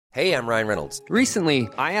Hey, I'm Ryan Reynolds. Recently,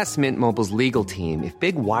 I asked Mint Mobile's legal team if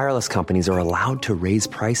big wireless companies are allowed to raise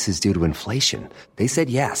prices due to inflation. They said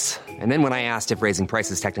yes. And then when I asked if raising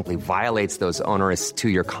prices technically violates those onerous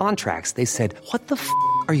two-year contracts, they said, "What the f***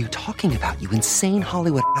 are you talking about, you insane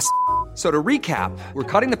Hollywood ass?" So to recap, we're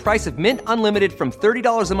cutting the price of Mint Unlimited from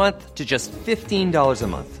 $30 a month to just $15 a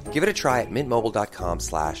month. Give it a try at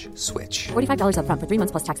mintmobile.com/switch. $45 up front for 3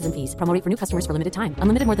 months plus taxes and fees. Promo rate for new customers for limited time.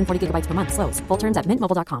 Unlimited more than 40 gigabytes per month. Slows full terms at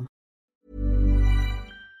mintmobile.com.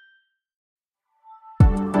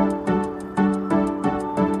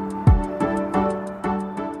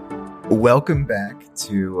 Welcome back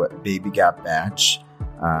to Baby Got Batch.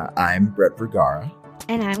 I'm Brett Vergara.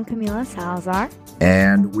 And I'm Camila Salazar.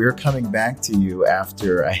 And we're coming back to you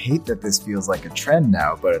after, I hate that this feels like a trend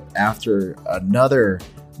now, but after another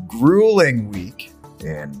grueling week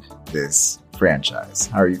in this franchise.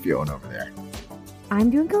 How are you feeling over there? I'm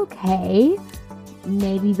doing okay.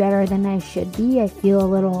 Maybe better than I should be. I feel a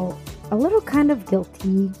little kind of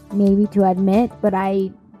guilty, maybe to admit, but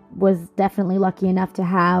I was definitely lucky enough to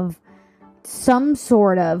have some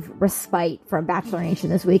sort of respite from Bachelor Nation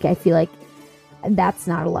this week. I feel like that's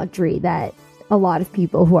not a luxury that a lot of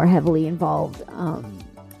people who are heavily involved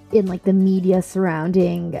in like the media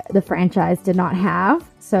surrounding the franchise did not have.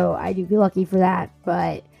 So I do feel lucky for that.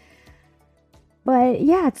 But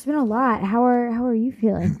yeah, it's been a lot. How are you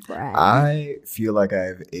feeling, Brett? I feel like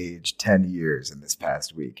I've aged 10 years in this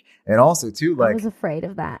past week. And also too, like, I was afraid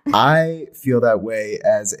of that. I feel that way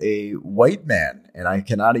as a white man, and I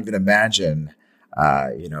cannot even imagine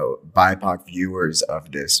BIPOC viewers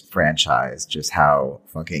of this franchise, just how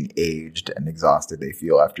fucking aged and exhausted they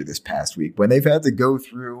feel after this past week when they've had to go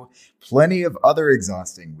through plenty of other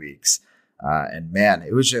exhausting weeks. And man,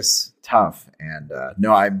 it was just tough. And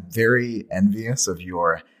no, I'm very envious of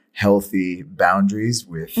your healthy boundaries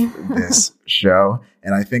with this show.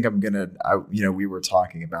 And I think we were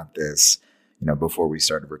talking about this, before we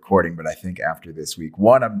started recording, but I think after this week,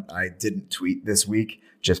 I didn't tweet this week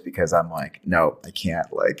just because I'm like, no, I can't.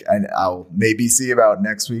 Like, I'll maybe see about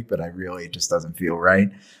next week, but I really just doesn't feel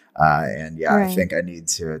right. Right. I think I need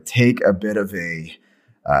to take a bit of a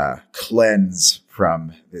cleanse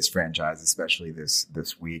from this franchise, especially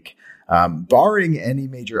this week, barring any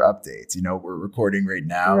major updates. We're recording right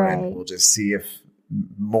now, right, and we'll just see if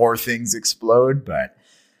more things explode. But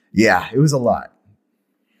yeah, it was a lot.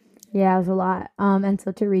 Yeah, it was a lot. And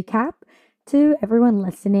so to recap to everyone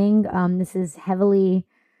listening, this is heavily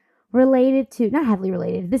related to, not heavily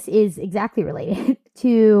related, this is exactly related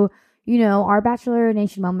to, our Bachelor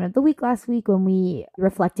Nation moment of the week last week when we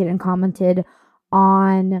reflected and commented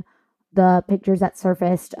on the pictures that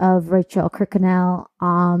surfaced of Rachel Kirkconnell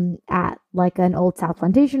at like an Old South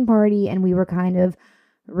plantation party, and we were kind of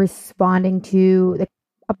responding to the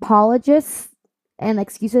apologists and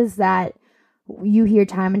excuses that you hear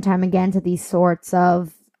time and time again to these sorts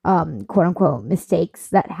of quote unquote mistakes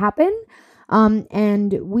that happen.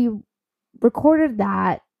 And we recorded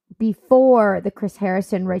that before the Chris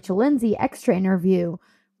Harrison, Rachel Lindsay extra interview,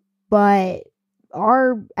 but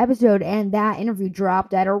our episode and that interview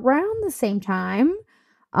dropped at around the same time.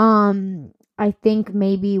 I think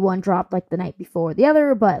maybe one dropped like the night before the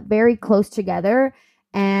other, but very close together.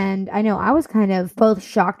 And I know I was kind of both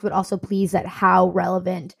shocked, but also pleased at how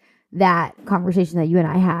relevant that conversation that you and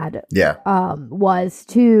I had was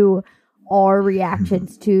to our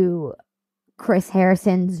reactions to Chris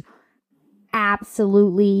Harrison's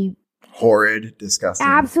absolutely horrid, disgusting,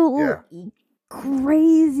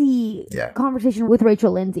 crazy conversation with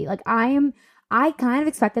Rachel Lindsay. Like I kind of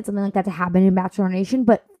expected something like that to happen in Bachelor Nation,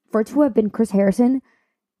 but for it to have been Chris Harrison,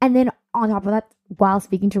 and then on top of that, while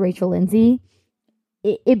speaking to Rachel Lindsay,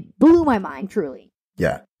 it blew my mind, truly.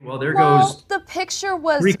 Yeah. Well, goes. The picture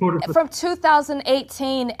was from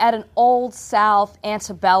 2018 at an Old South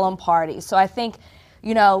antebellum party. So I think,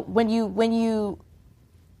 when you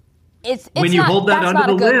hold that under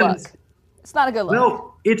the lens, it's not a good look.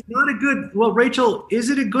 No, it's not a good. Well, Rachel, is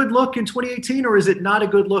it a good look in 2018 or is it not a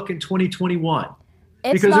good look in 2021?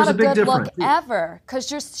 It's because not there's a a big good difference. Look ever, because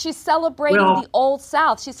she's celebrating the Old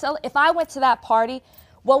South. If I went to that party,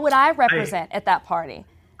 what would I represent at that party?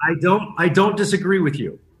 I don't disagree with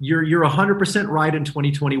you. You're 100% right in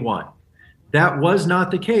 2021. That was not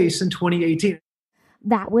the case in 2018.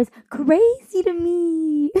 That was crazy to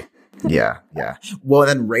me. Yeah. Well,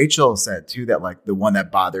 then Rachel said too that like the one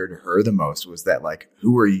that bothered her the most was that like,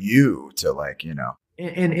 who are you to like,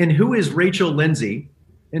 And who is Rachel Lindsay,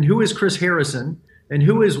 and who is Chris Harrison, and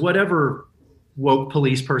who is whatever woke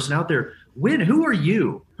police person out there? Who are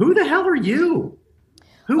you? Who the hell are you?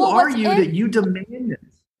 Who are you that you demand this?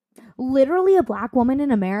 literally a black woman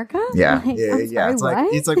in America? Yeah. Like, yeah. Sorry,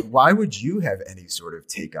 It's like, why would you have any sort of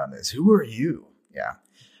take on this? Who are you? Yeah.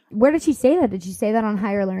 Where did she say that? Did she say that on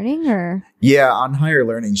Higher Learning or? Yeah, on Higher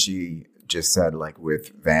Learning, she just said, like,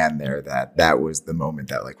 with Van there, that was the moment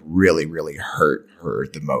that, like, really, really hurt her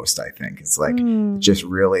the most, I think. It's like, just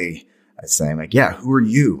really saying, like, yeah, who are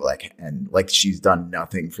you? Like, and like, she's done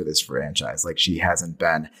nothing for this franchise. Like, she hasn't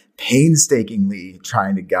been painstakingly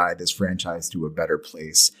trying to guide this franchise to a better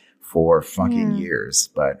place for fucking years.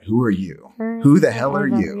 But who are you? Who the hell are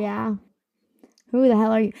you? Yeah. Who the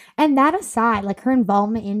hell are you? And that aside, like her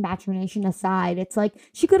involvement in Bachelor Nation aside, it's like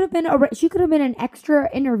she could have been an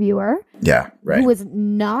extra interviewer. Yeah, right. Who was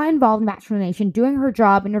not involved in Bachelor Nation, doing her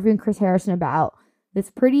job, interviewing Chris Harrison about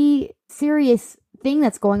this pretty serious thing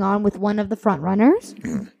that's going on with one of the front runners.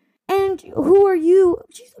 And who are you?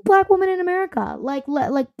 She's a black woman in America. Like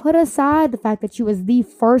put aside the fact that she was the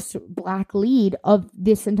first black lead of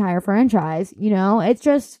this entire franchise. You know, it's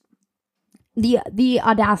just the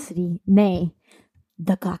audacity, nay,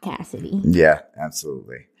 the caucasity. Yeah,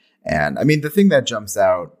 absolutely. And I mean, the thing that jumps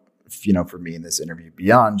out, you know, for me in this interview,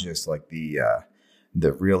 beyond just like the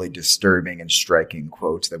really disturbing and striking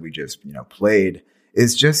quotes that we just, you know, played,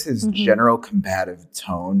 is just his general combative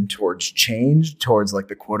tone towards change, towards like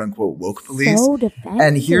the quote unquote woke police. So defensive.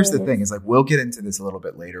 And here's the thing, is like, we'll get into this a little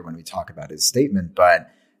bit later when we talk about his statement, but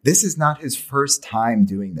this is not his first time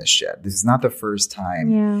doing this shit. This is not the first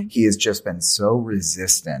time he has just been so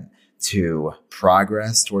resistant to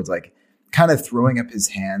progress, towards like kind of throwing up his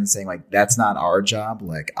hands, saying like, that's not our job.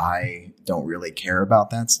 Like, I don't really care about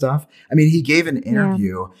that stuff. I mean, he gave an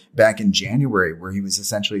interview back in January where he was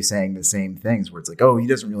essentially saying the same things, where it's like, oh, he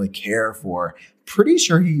doesn't really care for, pretty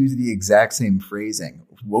sure he used the exact same phrasing,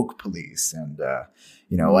 woke police. And,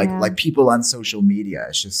 you know, like people on social media,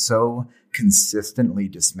 it's just so consistently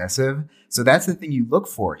dismissive. So that's the thing you look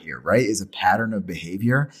for here, right? Is a pattern of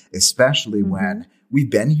behavior, especially when we've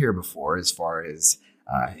been here before, as far as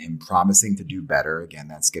him promising to do better. Again,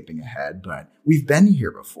 that's skipping ahead, but we've been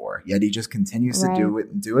here before. Yet he just continues to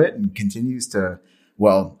do it and continues to,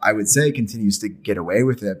 well, I would say continues to get away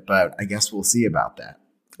with it, but I guess we'll see about that.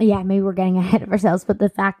 Yeah, maybe we're getting ahead of ourselves, but the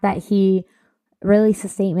fact that he released a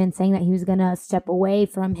statement saying that he was going to step away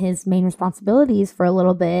from his main responsibilities for a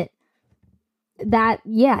little bit, that,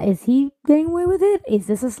 yeah, is he getting away with it? Is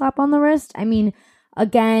this a slap on the wrist? I mean,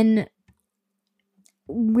 again,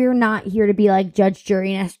 we're not here to be like judge,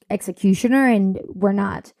 jury, and executioner, and we're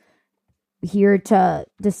not here to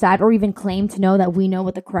decide or even claim to know that we know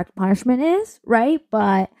what the correct punishment is, right?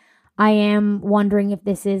 But I am wondering if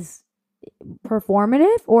this is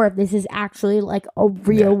performative or if this is actually like a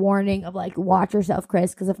real warning of like, watch yourself,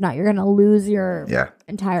 Chris, because if not, you're gonna lose your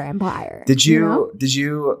entire empire. Did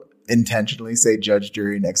you intentionally say judge,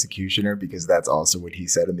 jury, and executioner, because that's also what he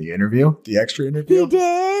said in the interview, the extra interview? He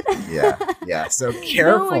did. Yeah. So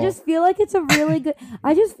careful. No, I just feel like it's a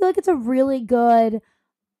really good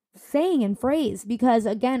saying and phrase, because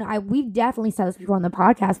again, we've definitely said this before on the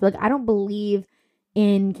podcast, but like, I don't believe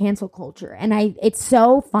in cancel culture, and it's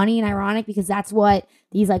so funny and ironic because that's what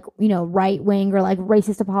these like, you know, right wing or like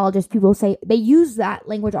racist apologist people say. They use that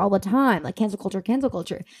language all the time, like cancel culture,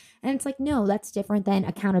 and it's like, no, that's different than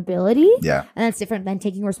accountability. And that's different than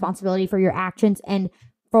taking responsibility for your actions and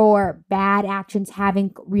for bad actions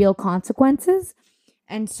having real consequences.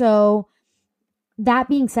 And so that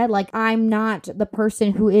being said, like, I'm not the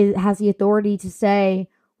person who has the authority to say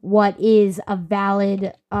what is a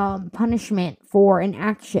valid punishment for an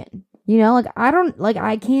action. You know, like,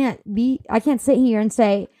 I can't sit here and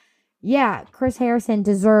say, yeah, Chris Harrison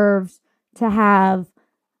deserves to have,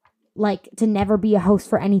 like, to never be a host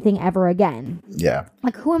for anything ever again. Yeah.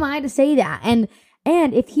 Like, who am I to say that? And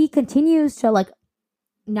if he continues to, like,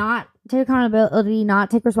 not take accountability, not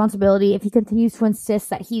take responsibility, if he continues to insist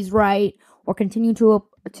that he's right or continue to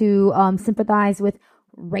sympathize with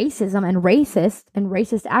racism and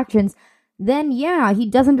racist actions, then yeah, he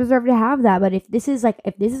doesn't deserve to have that. But if this is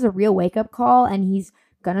a real wake up call and he's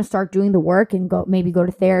gonna start doing the work and go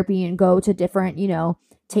to therapy and go to different, you know,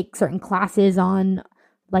 take certain classes on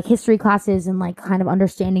like history classes and like kind of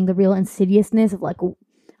understanding the real insidiousness of like, you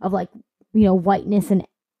know, whiteness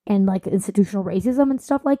and like institutional racism and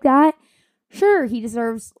stuff like that, sure, he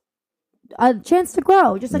deserves a chance to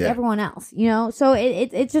grow just like everyone else, you know? So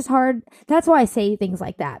it's just hard. That's why I say things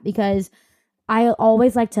like that, because I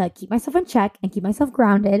always like to keep myself in check and keep myself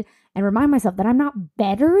grounded and remind myself that I'm not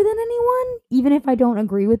better than anyone, even if I don't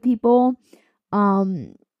agree with people.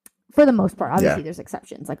 For the most part, obviously there's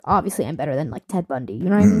exceptions. Like, obviously I'm better than like Ted Bundy, you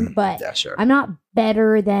know what I mean? But yeah, sure. I'm not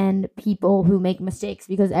better than people who make mistakes,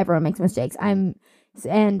 because everyone makes mistakes. I'm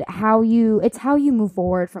and it's how you move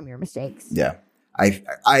forward from your mistakes. Yeah.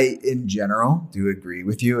 I in general do agree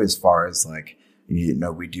with you as far as like, you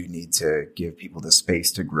know, we do need to give people the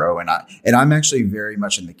space to grow. And I'm actually very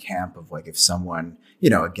much in the camp of like, if someone, you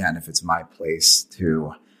know, again, if it's my place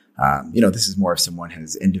to, you know, this is more if someone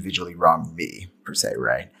has individually wronged me per se,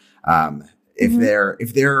 right?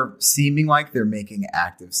 If they're seeming like they're making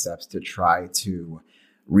active steps to try to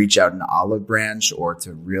reach out an olive branch or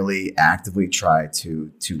to really actively try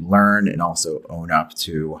to learn and also own up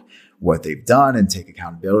to what they've done and take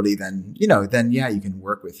accountability, then yeah, you can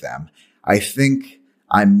work with them. I think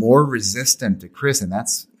I'm more resistant to Chris, and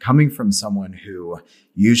that's coming from someone who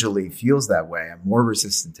usually feels that way. I'm more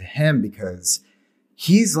resistant to him because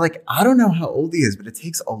he's like, I don't know how old he is, but it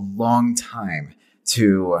takes a long time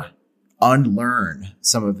to unlearn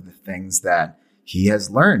some of the things that he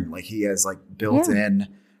has learned. Like he has like built in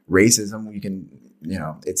racism. You can, you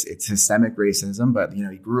know, it's systemic racism, but you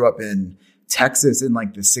know, he grew up in Texas in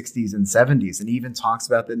like the 60s and 70s, and he even talks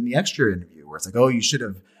about that in the Extra interview where it's like, oh, you should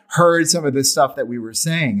have heard some of this stuff that we were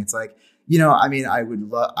saying. It's like, you know, I mean,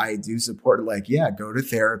 I do support like, yeah, go to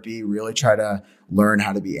therapy, really try to learn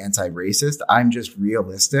how to be anti-racist. I'm just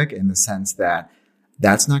realistic in the sense that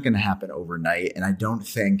that's not going to happen overnight. And I don't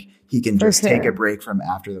think he can just take a break from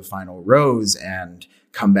After the Final Rose and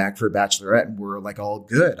come back for Bachelorette and we're like all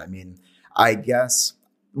good. I mean, I guess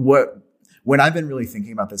when I've been really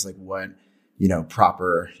thinking about this, like what, you know,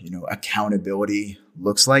 proper, you know, accountability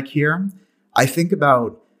looks like here, I think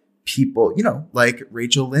about people, you know, like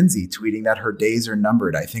Rachel Lindsay tweeting that her days are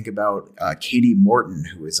numbered. I think about Katie Morton,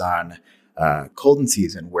 who was on Colton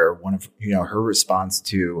Season, where one of, you know, her response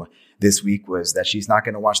to this week was that she's not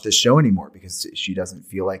going to watch this show anymore because she doesn't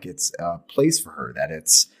feel like it's a place for her, that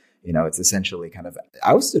it's, you know, it's essentially kind of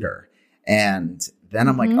ousted her. And then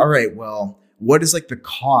I'm like, all right, well, what is like the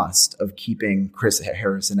cost of keeping Chris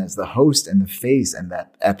Harrison as the host and the face and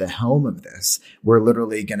that at the helm of this? We're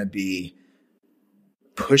literally going to be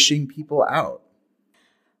pushing people out.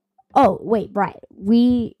 Oh, wait, right.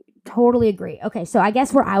 We totally agree. Okay, so I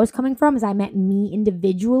guess where I was coming from is I meant me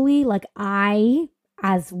individually. Like I,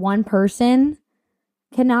 as one person,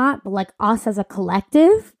 cannot, but like us as a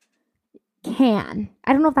collective can.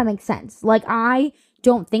 I don't know if that makes sense. Like I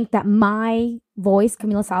don't think that my voice,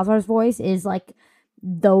 Camila Salazar's voice, is like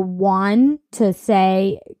the one to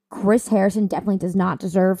say Chris Harrison definitely does not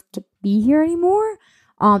deserve to be here anymore.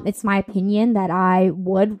 It's my opinion that I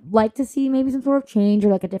would like to see maybe some sort of change or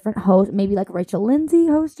like a different host, maybe like Rachel Lindsay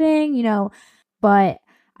hosting, you know, but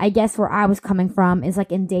I guess where I was coming from is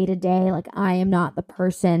like in day to day, like I am not the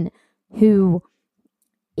person who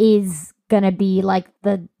is going to be like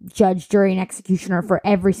the judge, jury, and executioner for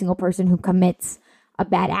every single person who commits a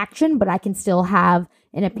bad action, but I can still have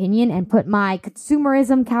an opinion and put my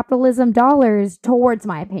consumerism, capitalism dollars towards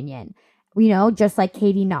my opinion. You know, just like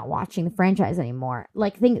Katie not watching the franchise anymore.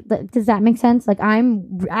 Like, does that make sense? Like, I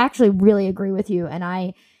actually really agree with you, and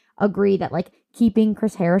I agree that like keeping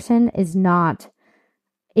Chris Harrison is not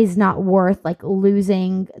worth like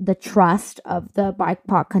losing the trust of the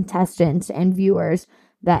BIPOC contestants and viewers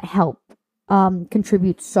that help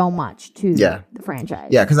contribute so much to the franchise.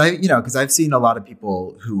 Yeah, because I've seen a lot of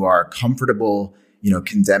people who are comfortable, you know,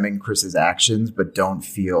 condemning Chris's actions, but don't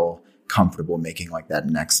feel comfortable making like that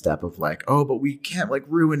next step of like, oh, but we can't like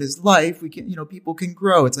ruin his life. We can, you know, people can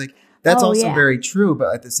grow. It's like, that's very true.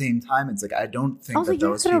 But at the same time, it's like, I don't think also, that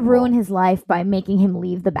those you're going to ruin his life by making him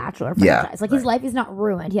leave the Bachelor franchise. His life is not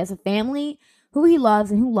ruined. He has a family who he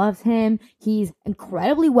loves and who loves him. He's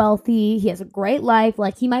incredibly wealthy. He has a great life.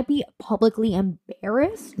 Like he might be publicly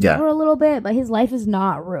embarrassed for a little bit, but his life is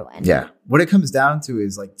not ruined. Yeah. What it comes down to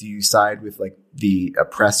is like, do you side with like the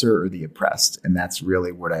oppressor or the oppressed? And that's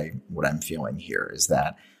really what I'm feeling here is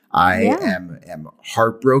that I am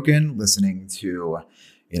heartbroken listening to,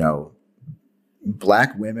 you know,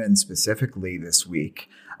 Black women specifically this week,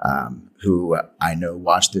 who I know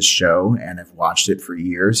watch this show and have watched it for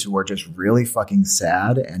years, who are just really fucking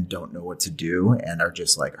sad and don't know what to do and are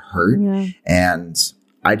just like hurt. Yeah. And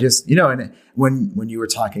I just, you know, and when you were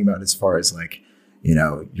talking about as far as like, you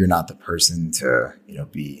know, you're not the person to, you know,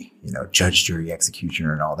 be, you know, judge, jury,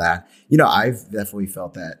 executioner and all that. You know, I've definitely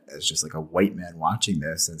felt that as just like a white man watching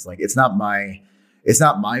this. It's like, it's not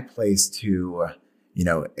my place to, you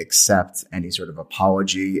know, accept any sort of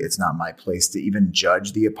apology. It's not my place to even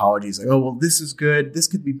judge the apologies. Like, oh, well, this is good. This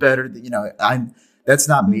could be better. You know, that's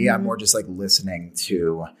not me. I'm more just like listening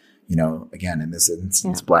to, you know, again, in this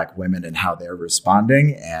instance, Black women and how they're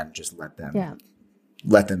responding and just let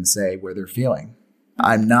them say where they're feeling.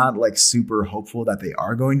 I'm not like super hopeful that they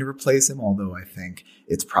are going to replace him, although I think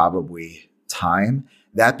it's probably time.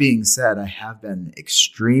 That being said, I have been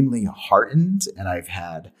extremely heartened, and I've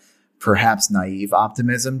had perhaps naive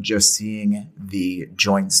optimism just seeing the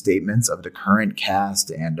joint statements of the current cast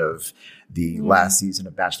and of the last season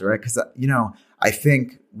of Bachelorette. Because, I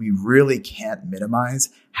think we really can't minimize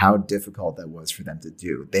how difficult that was for them to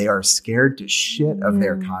do. They are scared to shit of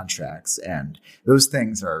their contracts, and those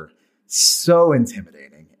things are so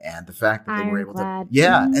intimidating. And the fact that they were able to,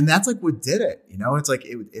 and that's like what did it. It's like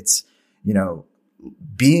it's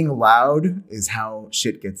being loud is how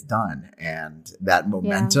shit gets done, and that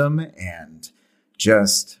momentum and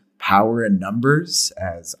just power in numbers,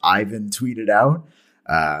 as Ivan tweeted out.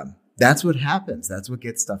 That's what happens. That's what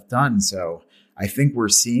gets stuff done. So I think we're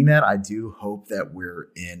seeing that. I do hope that we're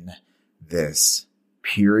in this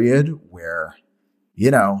period where,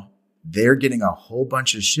 they're getting a whole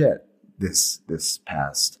bunch of shit this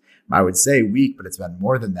past, I would say, week, but it's been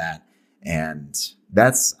more than that. And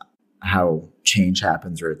that's how change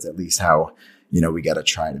happens, or it's at least how, we got to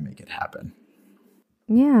try to make it happen.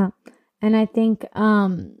 Yeah. And I think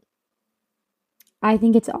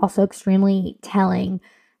it's also extremely telling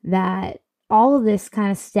that all of this kind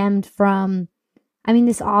of stemmed from,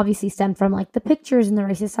 this obviously stemmed from like the pictures and the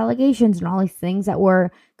racist allegations and all these things that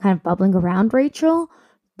were kind of bubbling around Rachel.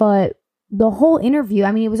 But the whole interview,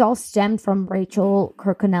 it was all stemmed from Rachel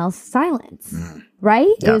Kirkconnell's silence, right?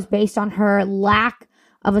 Yeah. It was based on her lack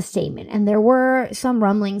of a statement. And there were some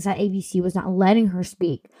rumblings that ABC was not letting her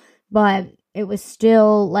speak, but it was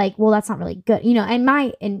still like, well, that's not really good.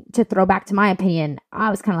 And to throw back to my opinion, I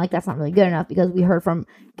was kind of like, that's not really good enough, because we heard from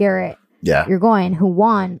Garrett Yrgoin, who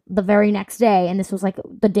won the very next day. And this was like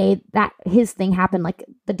the day that his thing happened, like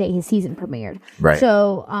the day his season premiered. Right.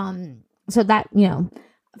 So, so that,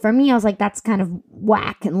 for me, I was like, that's kind of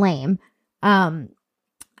whack and lame. And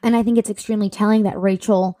I think it's extremely telling that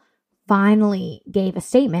Rachel finally gave a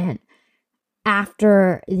statement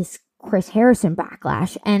after this Chris Harrison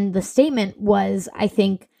backlash. And the statement was, I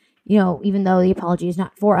think, even though the apology is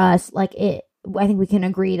not for us, I think we can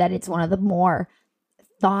agree that it's one of the more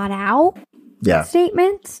thought out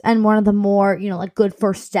statements, and one of the more, good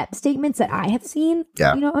first step statements that I have seen,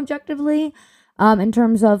 objectively, in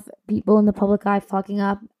terms of people in the public eye fucking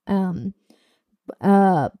up.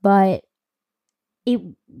 But it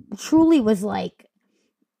truly was like,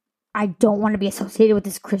 I don't want to be associated with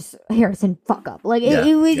this Chris Harrison fuck up. Like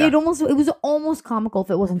it was almost comical if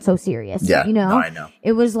it wasn't so serious. Yeah, no, I know.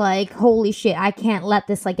 It was like, holy shit, I can't let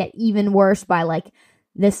this like get even worse by like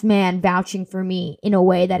this man vouching for me in a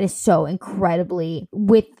way that is so incredibly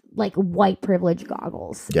with like white privilege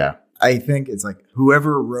goggles. Yeah, I think it's like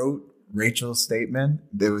whoever wrote Rachel's statement,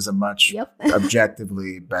 there was a much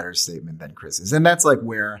objectively better statement than Chris's, and that's like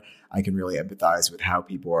where I can really empathize with how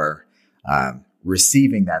people are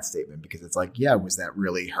receiving that statement, because it's like, yeah, was that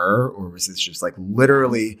really her, or was this just like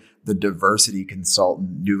literally the diversity consultant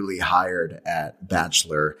newly hired at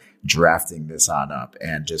Bachelor drafting this on up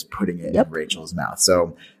and just putting it in Rachel's mouth?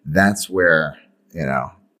 So that's where,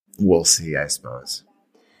 we'll see, I suppose.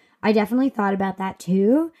 I definitely thought about that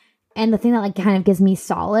too. And the thing that like kind of gives me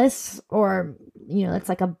solace, or, it's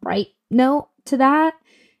like a bright note to that,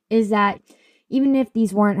 is that even if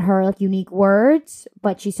these weren't her like unique words,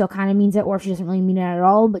 but she still kind of means it, or if she doesn't really mean it at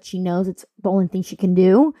all, but she knows it's the only thing she can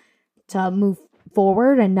do to move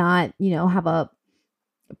forward and not, have a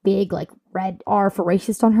big like red R for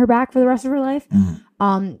racist on her back for the rest of her life.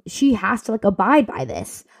 She has to like abide by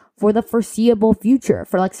this for the foreseeable future.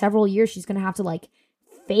 For like several years, she's going to have to like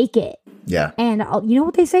fake it. Yeah. And you know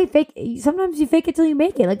what they say? Sometimes you fake it till you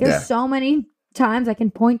make it. Like there's so many times I can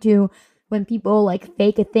point to when people like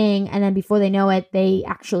fake a thing, and then before they know it, they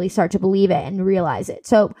actually start to believe it and realize it.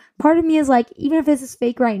 So part of me is like, even if this is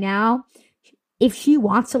fake right now, if she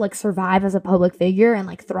wants to like survive as a public figure and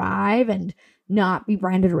like thrive and not be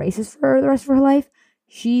branded racist for the rest of her life,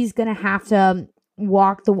 she's going to have to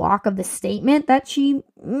walk the walk of the statement that she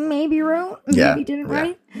maybe wrote, maybe didn't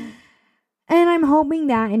write. And I'm hoping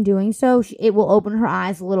that in doing so, it will open her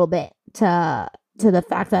eyes a little bit to the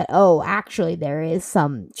fact that, oh, actually there is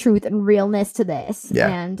some truth and realness to this. Yeah.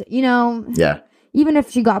 And, even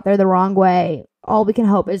if she got there the wrong way, all we can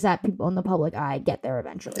hope is that people in the public eye get there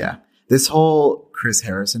eventually. Yeah. This whole Chris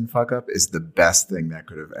Harrison fuck up is the best thing that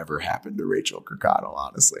could have ever happened to Rachel Kirkconnell,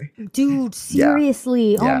 honestly. Dude,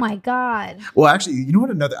 seriously. Yeah. Oh my God. Well, actually, you know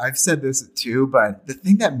what? I've said this too, but the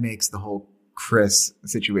thing that makes the whole Chris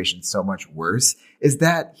situation so much worse is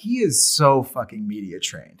that he is so fucking media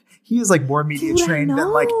trained. He is like more media trained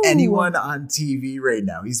than like anyone on TV right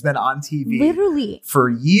now. He's been on TV literally for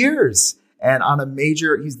years, and on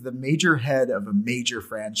he's the major head of a major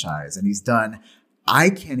franchise, and he's done I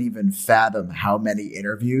can't even fathom how many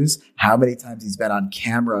interviews, how many times he's been on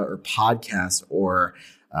camera or podcasts or,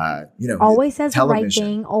 always says television.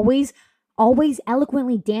 the right thing, always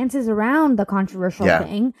eloquently dances around the controversial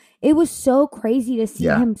thing. It was so crazy to see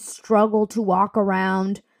him struggle to walk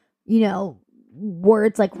around,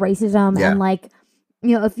 words like racism and like,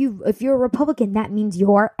 if you're a Republican, that means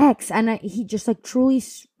you're X. And he just like truly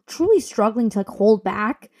struggling to like hold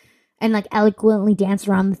back and like eloquently dance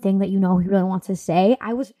around the thing that he really wants to say.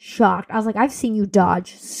 I was shocked. I was like, I've seen you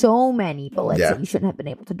dodge so many bullets that you shouldn't have been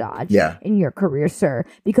able to dodge in your career, sir,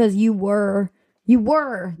 because you were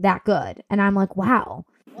that good. And I'm like, wow.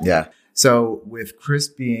 Yeah. So with Chris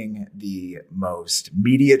being the most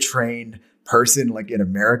media trained person like in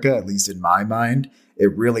America, at least in my mind,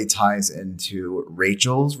 it really ties into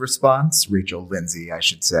Rachel's response, Rachel Lindsay, I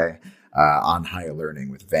should say, on Higher Learning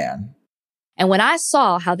with Van. And when I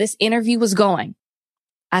saw how this interview was going,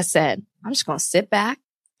 I said, I'm just going to sit back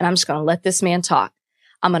and I'm just going to let this man talk.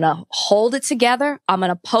 I'm going to hold it together. I'm going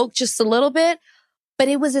to poke just a little bit. But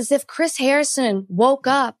it was as if Chris Harrison woke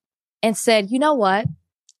up and said, you know what?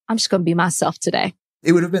 I'm just going to be myself today.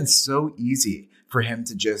 It would have been so easy for him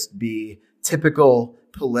to just be typical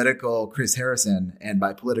political Chris Harrison. And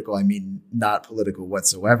by political, I mean not political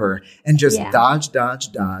whatsoever. And just dodge,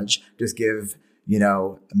 just give,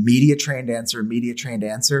 a media trained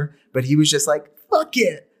answer. But he was just like, fuck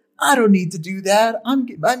it. I don't need to do that. I'm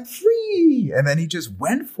free. And then he just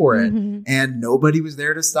went for it. Mm-hmm. And nobody was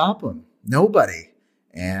there to stop him. Nobody.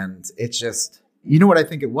 And it's just, what I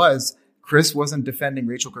think it was? Chris wasn't defending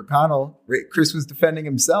Rachel Kirkconnell. Chris was defending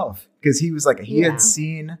himself because he was like, he had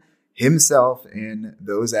seen himself in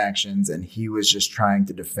those actions and he was just trying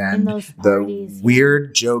to defend the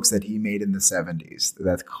weird jokes that he made in the 70s.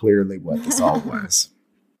 That's clearly what this all was.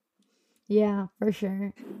 Yeah, for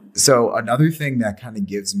sure. So another thing that kind of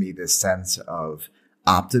gives me this sense of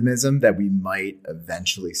optimism that we might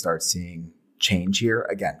eventually start seeing change here.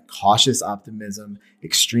 Again, cautious optimism,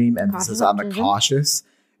 extreme emphasis on the cautious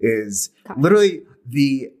is literally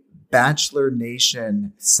the Bachelor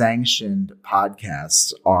Nation sanctioned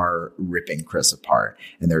podcasts are ripping Chris apart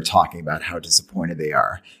and they're talking about how disappointed they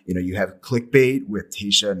are. You have Clickbait with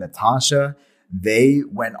Tayshia and Natasha. They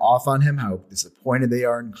went off on him, how disappointed they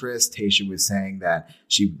are in Chris. Tayshia was saying that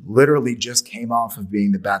she literally just came off of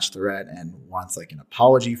being the Bachelorette and wants like an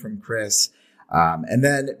apology from Chris. And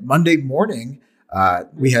then Monday morning,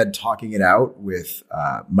 we had Talking It Out with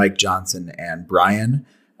Mike Johnson and Brian,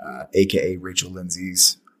 aka Rachel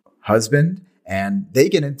Lindsay's husband, and they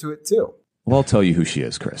get into it too. Well, I'll tell you who she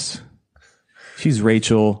is, Chris. She's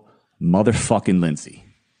Rachel motherfucking Lindsay.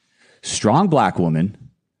 Strong black woman,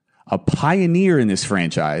 a pioneer in this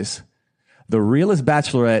franchise, the realest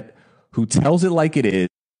bachelorette who tells it like it is,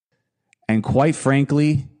 and quite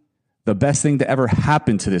frankly, the best thing to ever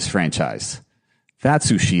happen to this franchise. That's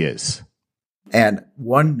who she is. And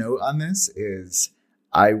one note on this is,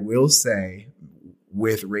 I will say,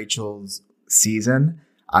 with Rachel's season,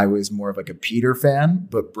 I was more of like a Peter fan,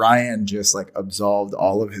 but Brian just like absolved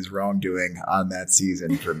all of his wrongdoing on that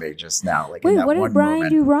season for me just now. Like, wait, in that what did Brian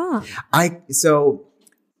do wrong? I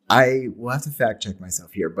will have to fact check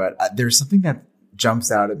myself here, but there's something that jumps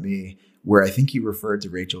out at me where I think he referred to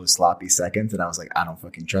Rachel as sloppy seconds, and I was like, I don't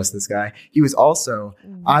fucking trust this guy. He was also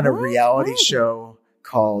on a reality show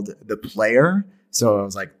called The Player, so I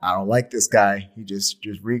was like, I don't like this guy. He just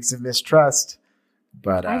reeks of mistrust.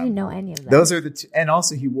 But I didn't know any of that. Those are the two, and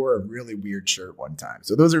also he wore a really weird shirt one time.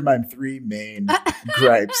 So those are my three main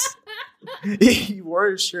gripes. He wore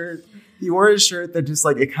a shirt that just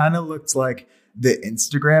like, it kind of looked like the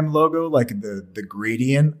Instagram logo, like the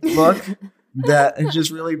gradient look. That it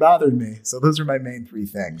just really bothered me. So those are my main three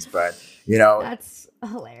things. But that's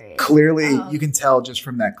hilarious. Clearly, you can tell just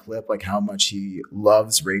from that clip like how much he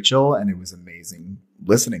loves Rachel, and it was amazing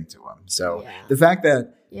listening to him. So the fact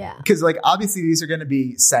that because like obviously these are going to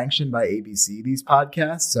be sanctioned by ABC, these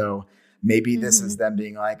podcasts. So maybe this is them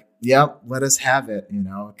being like, yep, let us have it,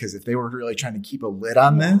 because if they were really trying to keep a lid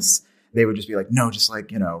on this, they would just be like, no, just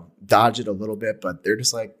like, dodge it a little bit. But they're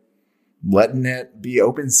just like letting it be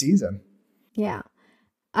open season. Yeah.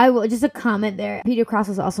 I will just a comment there. Peter Cross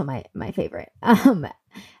was also my favorite from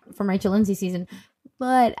Rachel Lindsay season.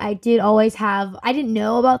 But I did always I didn't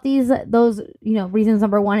know about those reasons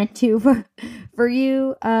number 1 and 2 for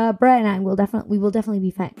you, Brett, and we will definitely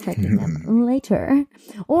be fact checking them later.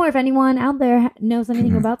 Or if anyone out there knows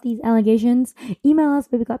anything about these allegations, email us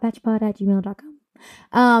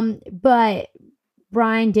babyclutpatchpod@gmail.com. But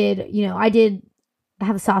Brian did, I did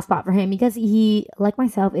have a soft spot for him because he, like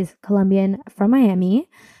myself, is Colombian from Miami,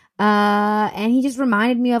 and he just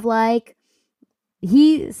reminded me of like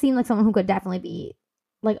he seemed like someone who could definitely be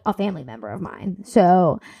like a family member of mine.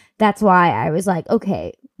 So that's why I was like,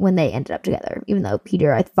 okay, when they ended up together, even though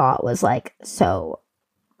Peter I thought was like so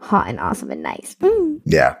hot and awesome and nice.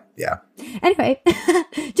 Yeah. Anyway,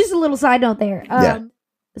 just a little side note there.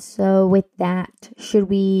 So with that, should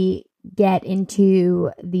we get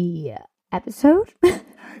into the episode?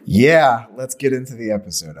 Yeah, let's get into the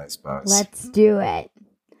episode, I suppose. Let's do it.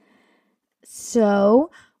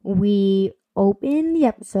 So we open the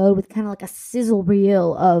episode with kind of like a sizzle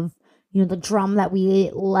reel of, the drama that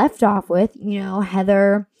we left off with.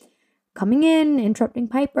 Heather coming in, interrupting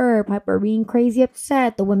Piper being crazy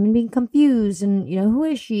upset, the women being confused, and, who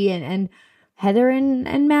is she? And Heather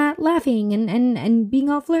and Matt laughing and being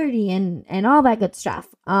all flirty and all that good stuff.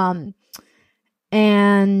 And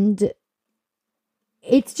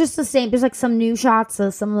it's just the same. There's like some new shots,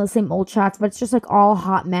 some of the same old shots, but it's just like all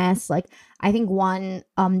hot mess. Like I think one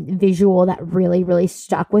visual that really, really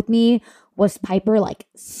stuck with me was Piper like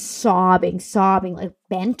sobbing, like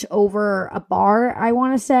bent over a bar, I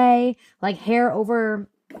want to say, like hair over,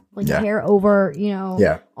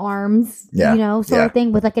 arms, sort of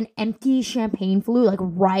thing, with like an empty champagne flute like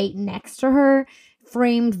right next to her,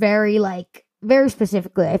 framed very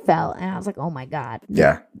specifically, I felt, and I was like, "Oh my god!"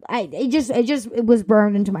 Yeah, it was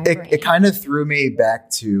burned into my brain. It kind of threw me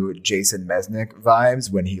back to Jason Mesnick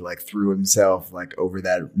vibes when he like threw himself like over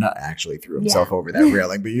that, not actually threw himself over that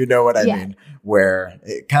railing, but you know what I mean, where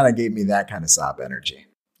it kind of gave me that kind of sob energy.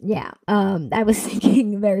 Yeah, I was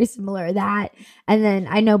thinking very similar to that, and then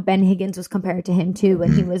I know Ben Higgins was compared to him too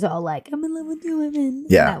when he was all like, "I'm in love with you, women."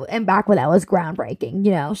 Yeah, and back when that was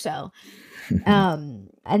groundbreaking, so.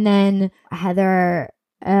 And then Heather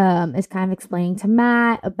is kind of explaining to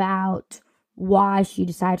Matt about why she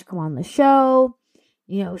decided to come on the show.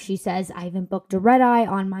 She says, I even booked a red eye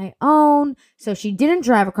on my own. So she didn't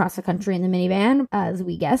drive across the country in the minivan, as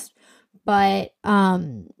we guessed. But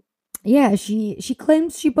yeah, she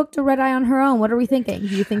claims she booked a red eye on her own. What are we thinking? Do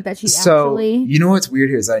you think that she actually... You know what's weird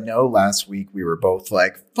here is I know last week we were both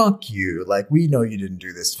like, fuck you. Like, we know you didn't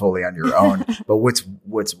do this fully on your own. But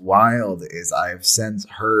what's wild is I've since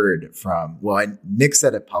heard from... Nick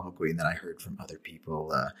said it publicly, and then I heard from other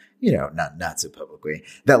people, not so publicly,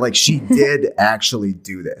 that like she did actually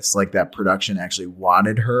do this. Like that production actually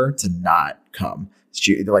wanted her to not come.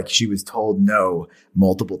 She was told no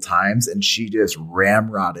multiple times, and she just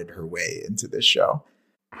ramrodded her way into this show.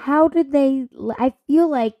 How did they? I feel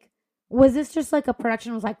like, was this just like a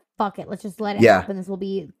production was like, fuck it, let's just let it happen. This will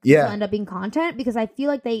end up being content, because I feel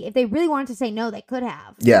like if they really wanted to say no, they could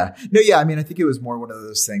have. Yeah, no, yeah. I mean, I think it was more one of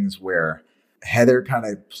those things where Heather kind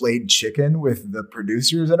of played chicken with the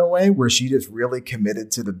producers in a way, where she just really committed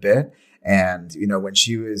to the bit. And, when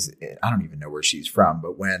she was, I don't even know where she's from,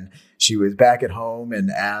 but when she was back at home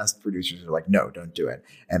and asked, producers were like, no, don't do it.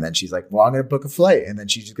 And then she's like, well, I'm going to book a flight. And then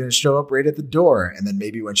she's just going to show up right at the door. And then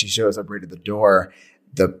maybe when she shows up right at the door,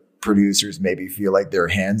 the producers maybe feel like their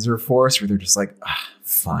hands are forced, where they're just like,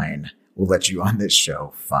 fine, we'll let you on this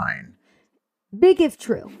show. Fine. Big if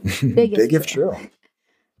true. Big if true.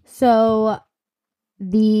 So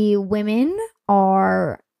the women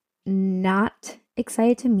are not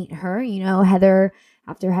excited to meet her. Heather,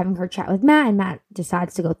 after having her chat with Matt, and Matt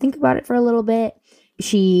decides to go think about it for a little bit,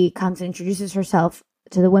 she comes and introduces herself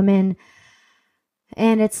to the women,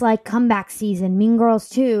 and it's like comeback season, Mean Girls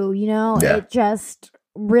 2, It just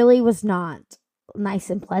really was not nice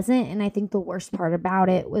and pleasant. And I think the worst part about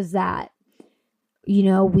it was that,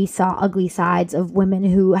 we saw ugly sides of women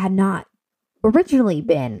who had not originally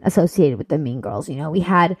been associated with the Mean Girls. We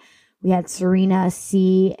had Serena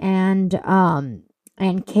C and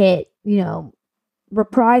Kit,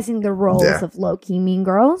 reprising the roles of low-key Mean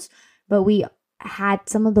Girls. But we had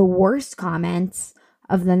some of the worst comments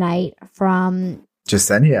of the night from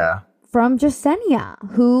Jasenia.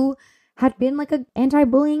 Who had been like an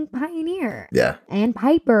anti-bullying pioneer. Yeah. And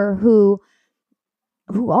Piper, who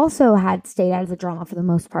also had stayed out of the drama for the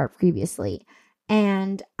most part previously.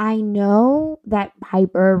 And I know that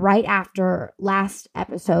Piper, right after last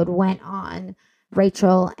episode, went on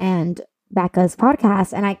Rachel and Becca's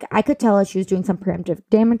podcast, and I could tell that she was doing some preemptive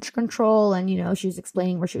damage control, and she was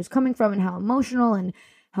explaining where she was coming from and how emotional and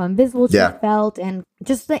how invisible she felt, and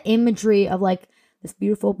just the imagery of like this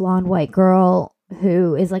beautiful blonde white girl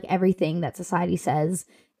who is like everything that society says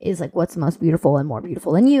is like what's most beautiful and more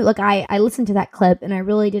beautiful than you. Like I listened to that clip, and I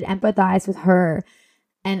really did empathize with her.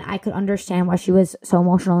 And I could understand why she was so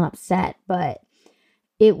emotional and upset, but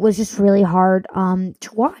it was just really hard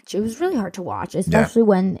to watch. It was really hard to watch, especially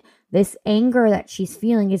when this anger that she's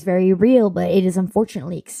feeling is very real, but it is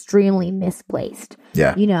unfortunately extremely misplaced.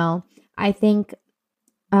 Yeah. I think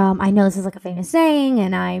I know this is like a famous saying,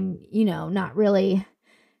 and I'm, not really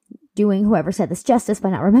doing whoever said this justice by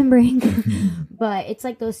not remembering. But it's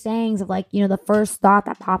like those sayings of like, the first thought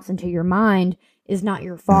that pops into your mind is not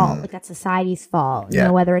your fault. Like that's society's fault.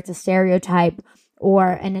 Whether it's a stereotype or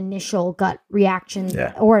an initial gut reaction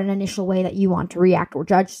or an initial way that you want to react or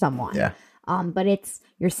judge someone. Yeah. But it's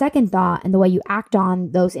your second thought and the way you act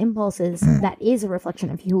on those impulses that is a reflection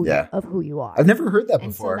of who you are. I've never heard that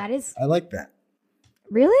and before. So that is, I like that.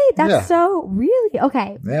 Really? That's so really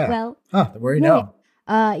okay. Yeah. Well, the more you know.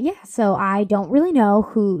 So I don't really know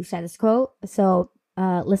who said this quote. So,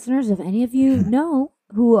 listeners, if any of you know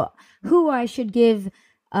who I should give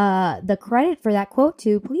the credit for that quote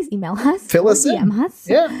to, please email us. Fill us in. DM us.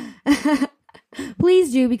 Yeah.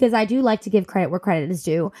 Please do, because I do like to give credit where credit is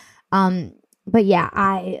due. But yeah,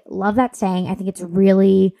 I love that saying. I think it's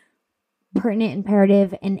really pertinent,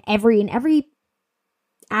 imperative in every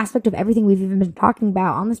aspect of everything we've even been talking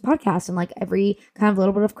about on this podcast, and like every kind of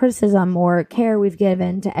little bit of criticism or care we've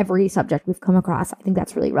given to every subject we've come across. I think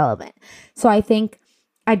that's really relevant. So I think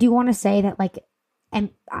I do want to say that like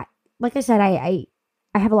I said, I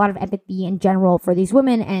have a lot of empathy in general for these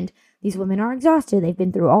women, and these women are exhausted. They've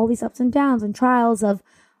been through all these ups and downs and trials of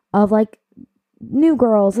like New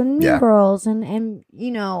Girls and Mean Girls and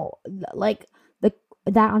like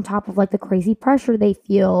that on top of like the crazy pressure they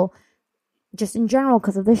feel just in general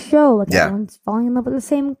because of the show. Like everyone's falling in love with the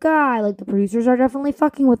same guy. Like the producers are definitely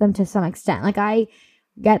fucking with them to some extent. Like I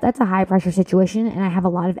get that's a high pressure situation, and I have a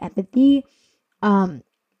lot of empathy.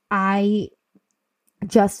 I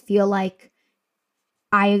just feel like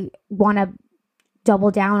I want to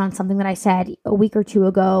double down on something that I said a week or two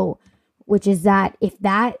ago, which is that if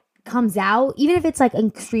that comes out, even if it's like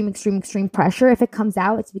extreme pressure, if it comes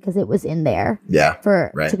out, it's because it was in there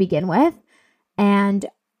to begin with. And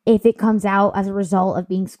if it comes out as a result of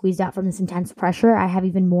being squeezed out from this intense pressure, I have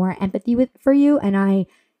even more empathy for you, and I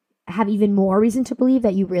have even more reason to believe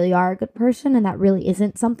that you really are a good person, and that really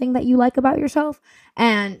isn't something that you like about yourself.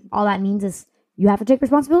 And all that means is you have to take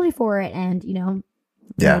responsibility for it, and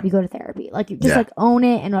maybe go to therapy. Like you just like own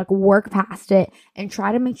it and like work past it and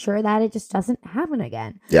try to make sure that it just doesn't happen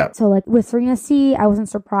again. Yeah. So like with Serena C, I wasn't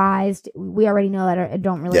surprised. We already know that I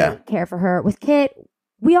don't really care for her. With Kit,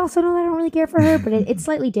 we also know that I don't really care for her, but it's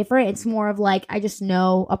slightly different. It's more of like, I just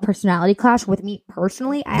know a personality clash with me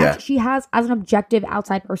personally. She has, as an objective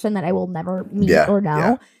outside person that I will never meet or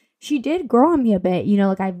know, she did grow on me a bit.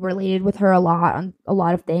 Like I've related with her a lot on a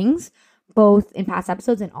lot of things, both in past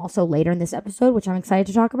episodes and also later in this episode, which I'm excited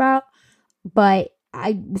to talk about. But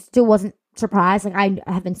I still wasn't surprised. Like I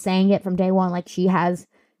have been saying it from day one. Like she has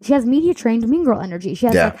media trained Mean Girl energy. She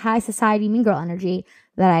has like high society Mean Girl energy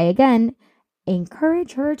that I, again,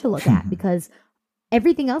 encourage her to look at, because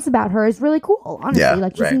everything else about her is really cool, honestly.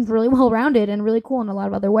 Like she seems really well-rounded and really cool in a lot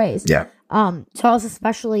of other ways. So I was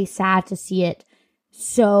especially sad to see it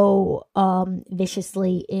so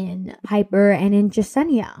viciously in Piper and in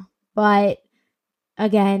Jessenia. But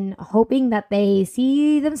again, hoping that they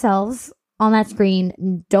see themselves on that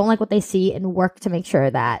screen, don't like what they see, and work to make sure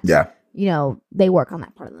that they work on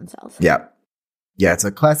that part of themselves. Yeah, it's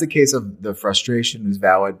a classic case of the frustration is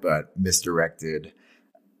valid, but misdirected.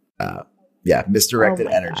 Misdirected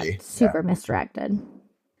energy. God. Super misdirected.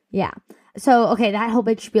 Yeah. So, okay, that whole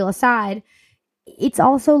big spiel aside, it's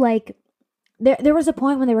also like there was a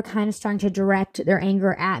point when they were kind of starting to direct their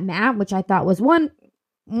anger at Matt, which I thought was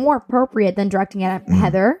more appropriate than directing it at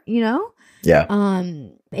Heather, Yeah.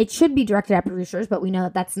 It should be directed at producers, but we know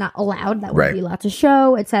that that's not allowed. That wouldn't be allowed to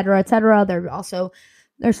show, et cetera, et cetera.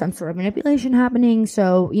 There's some sort of manipulation happening.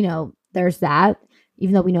 So, there's that,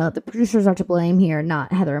 even though we know that the producers are to blame here,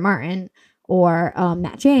 not Heather and Martin or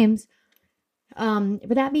Matt James. But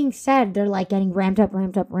that being said, they're like getting ramped up,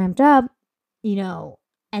 and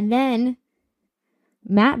then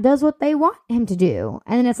Matt does what they want him to do.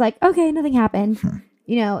 And then it's like, okay, nothing happened.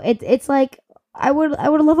 It's like, I would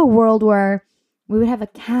love a world where we would have a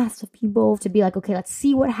cast of people to be like, okay, let's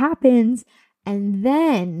see what happens. And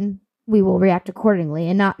then we will react accordingly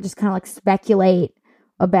and not just kind of like speculate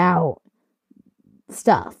about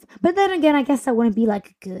stuff. But then again, I guess that wouldn't be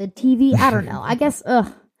like good TV. I don't know. I guess,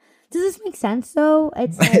 does this make sense though?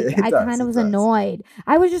 It's like, I kind of was annoyed.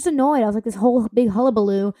 I was just annoyed. I was like, this whole big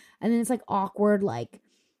hullabaloo. And then it's like awkward. Like,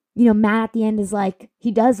 Matt at the end is like,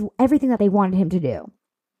 he does everything that they wanted him to do.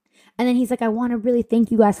 And then he's like, I want to really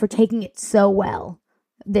thank you guys for taking it so well.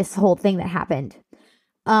 This whole thing that happened.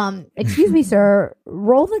 Excuse me, sir,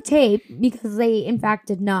 roll the tape, because they in fact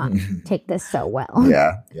did not take this so well.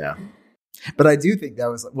 Yeah. But I do think that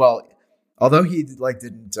was, although he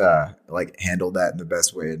didn't handle that in the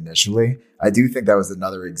best way initially, I do think that was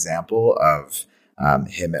another example of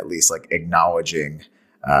him at least like acknowledging,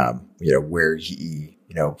 where he,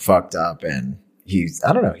 fucked up, and I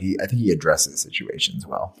think he addresses situations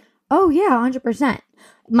well. Oh yeah, 100%.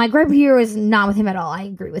 My gripe here is not with him at all. I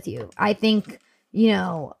agree with you. I think,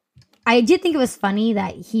 I did think it was funny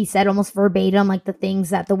that he said almost verbatim, like, the things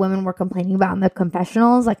that the women were complaining about in the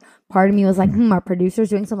confessionals. Like, part of me was like, our producer's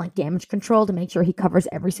doing some, like, damage control to make sure he covers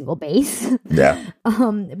every single base. Yeah.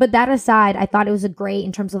 But that aside, I thought it was a great,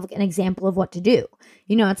 in terms of like, an example of what to do.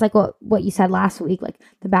 It's like what you said last week, like,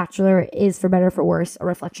 The Bachelor is, for better or for worse, a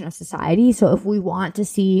reflection of society. So if we want to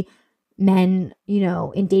see men,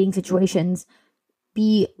 in dating situations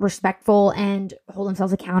be respectful and hold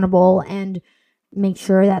themselves accountable and make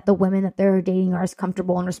sure that the women that they're dating are as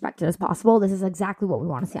comfortable and respected as possible, this is exactly what we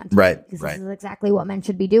want to see on TV. Right. Because this is exactly what men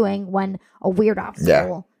should be doing when a weird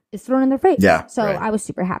obstacle is thrown in their face. Yeah. So I was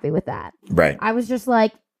super happy with that. Right. I was just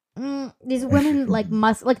like, these women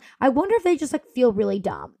I wonder if they just like feel really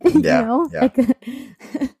dumb. Yeah. Like,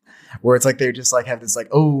 where it's like they just like have this like,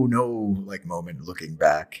 oh no, like moment looking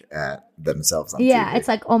back at themselves on TV. It's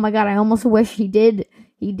like, oh my God, I almost wish he did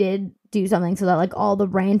do something so that like all the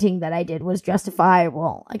ranting that I did was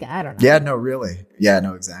justifiable. Like, I don't know. Yeah, no, really. Yeah,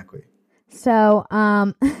 no, exactly. So,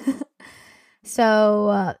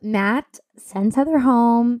 Matt sends Heather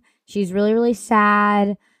home. She's really, really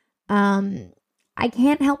sad. I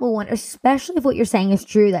can't help but wonder, especially if what you're saying is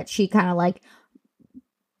true, that she kind of like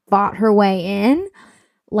fought her way in.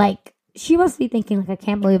 Like, she must be thinking, like, I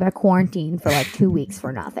can't believe I quarantined for like 2 weeks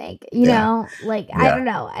for nothing. You know? Like, I don't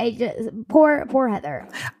know. I just poor Heather.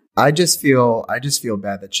 I just feel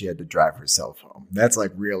bad that she had to drive herself home. That's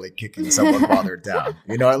like really kicking someone while they're down.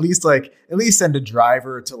 At least send a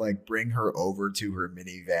driver to like bring her over to her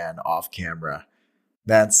minivan off camera.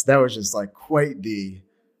 That was just like quite the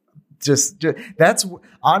just that's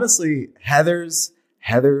honestly Heather's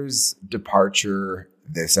departure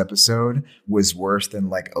this episode was worse than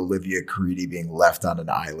like Olivia Caridi being left on an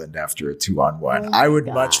island after a 2-on-1. I would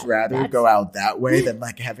much rather go out that way than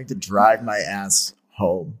like having to drive my ass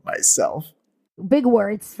home myself. Big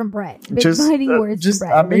words from Brett. Fighting words from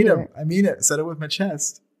Brett. I mean it. Said it with my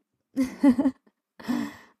chest.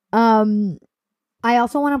 I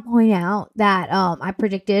also want to point out that I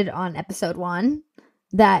predicted on episode 1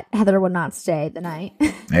 that Heather would not stay the night.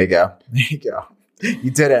 There you go.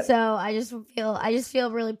 You did it. So I just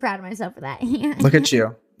feel really proud of myself for that. Look at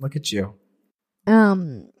you.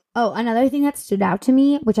 Another thing that stood out to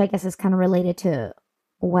me, which I guess is kind of related to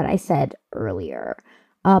what I said earlier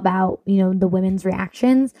about, the women's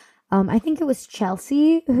reactions. I think it was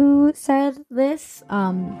Chelsea who said this.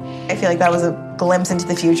 I feel like that was a glimpse into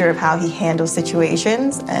the future of how he handles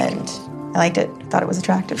situations, and I liked it. Thought it was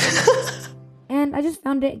attractive. And I just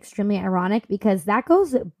found it extremely ironic because that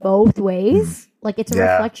goes both ways. Like, it's a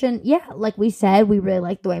reflection. Yeah, like we said, we really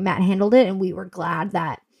liked the way Matt handled it, and we were glad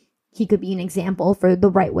that he could be an example for the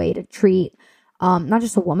right way to treat not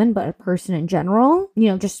just a woman, but a person in general,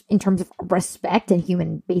 just in terms of respect and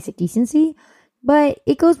human basic decency. But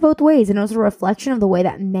it goes both ways, and it was a reflection of the way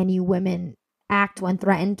that many women act when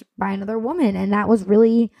threatened by another woman. And that was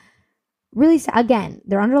really, really sad. Again,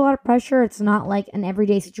 they're under a lot of pressure. It's not like an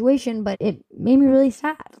everyday situation, but it made me really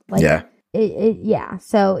sad. Like,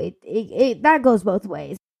 So it that goes both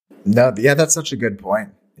ways. No, yeah, that's such a good point.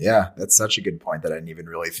 Yeah, that's such a good point that I didn't even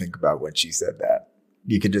really think about when she said that.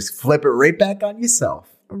 You could just flip it right back on yourself.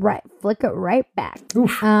 Right. Flick it right back.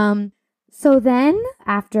 Oof. So then,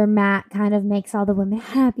 after Matt kind of makes all the women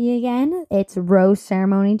happy again, it's rose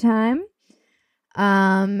ceremony time.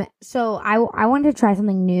 So I wanted to try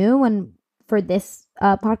something new for this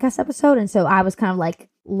podcast episode. And so I was kind of like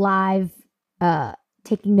live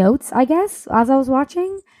taking notes, I guess, as I was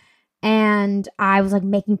watching. And I was like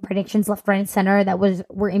making predictions left, right, and center that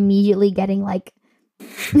were immediately getting like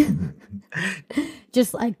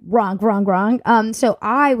just like wrong. So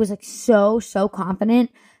I was like so confident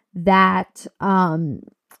that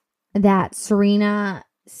that Serena,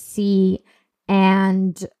 C,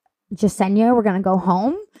 and Jessenia were gonna go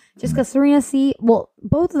home. Just because Serena, C, well,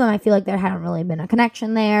 both of them, I feel like there hadn't really been a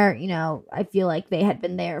connection there. I feel like they had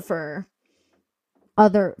been there for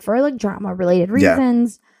like drama related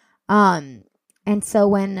reasons. And so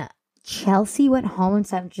when Chelsea went home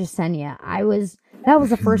instead of Jessenia, that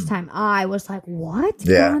was the first time I was like, what?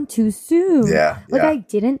 Gone too soon. I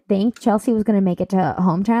didn't think Chelsea was going to make it to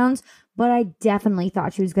hometowns, but I definitely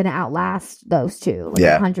thought she was going to outlast those two.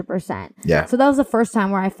 100%. Yeah. So that was the first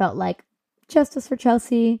time where I felt like, justice for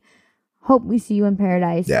Chelsea. Hope we see you in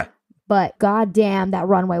paradise. Yeah. But goddamn, that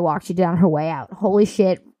runway walk she did on her way out. Holy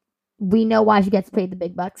shit. we know why she gets paid the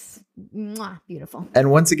big bucks. Mwah, beautiful. And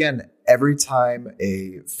once again, every time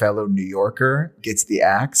a fellow New Yorker gets the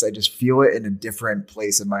axe, I just feel it in a different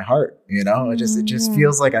place in my heart. You know, it just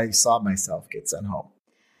feels like I saw myself get sent home.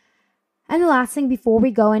 And the last thing before we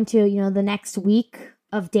go into, the next week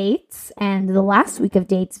of dates and the last week of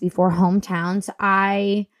dates before hometowns,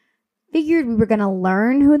 I figured we were going to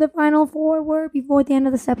learn who the final four were before the end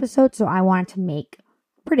of this episode. So I wanted to make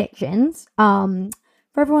predictions.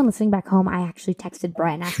 For everyone listening back home, I actually texted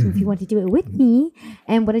Brett and asked him if he wanted to do it with me.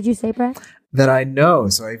 And what did you say, Brett? That I know.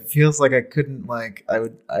 So it feels like I couldn't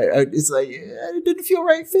it's like, it didn't feel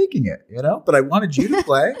right faking it, but I wanted you to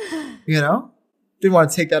play, didn't want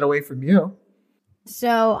to take that away from you.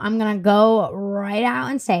 So I'm going to go right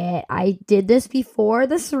out and say it. I did this before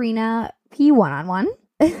the Serena P one-on-one.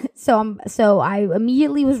 So I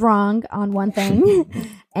immediately was wrong on one thing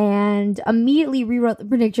and immediately rewrote the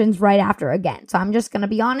predictions right after again. So I'm just going to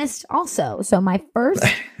be honest also. So my first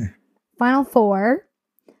final four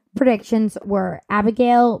predictions were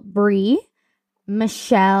Abigail, Bree,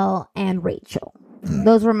 Michelle, and Rachel.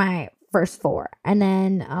 Those were my first four. And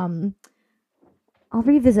then I'll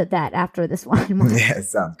revisit that after this one. Yeah,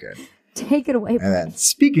 sounds good. Take it away. And then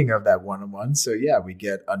speaking of that one-on-one, so yeah, we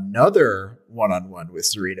get another one-on-one with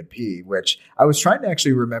Serena P, which I was trying to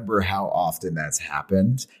actually remember how often that's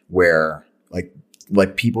happened, where like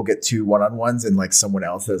people get two one-on-ones and like someone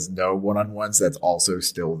else has no one-on-ones that's also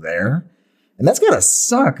still there. And that's gotta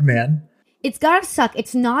suck, man. It's gotta suck.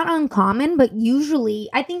 It's not uncommon, but usually,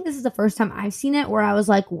 I think this is the first time I've seen it where I was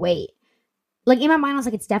like, wait. Like in my mind, I was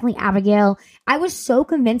like, it's definitely Abigail. I was so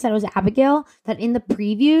convinced that it was Abigail that in the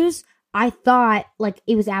previews, I thought like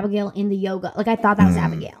it was Abigail in the yoga. Like I thought that was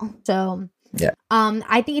Abigail. So yeah.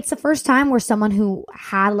 I think it's the first time where someone who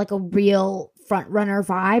had like a real front runner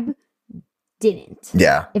vibe didn't.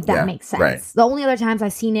 Yeah. If that makes sense. Right. The only other times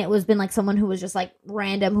I've seen it was been like someone who was just like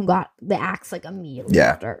random who got the axe like immediately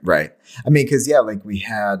after. Right. I mean, because like we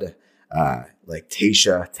had like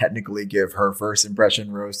Tayshia technically give her first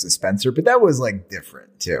impression rose to Spencer, but that was like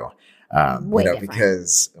different too. Different.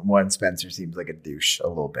 Because one, Spencer seems like a douche a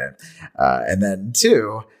little bit. And then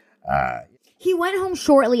two, he went home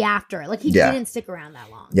shortly after. Like he didn't stick around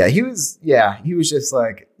that long. Yeah, he was just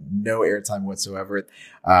like no airtime whatsoever.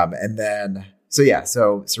 And then,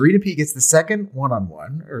 so Serena P gets the second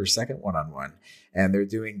one-on-one, and they're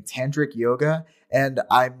doing tantric yoga. And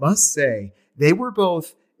I must say, they were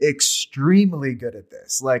both extremely good at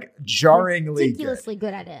this, like jarringly ridiculously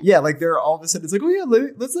good at it. Yeah, like they're all of a sudden it's like, oh yeah,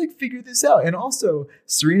 let's like figure this out. And also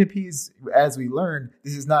Serena P's, as we learn,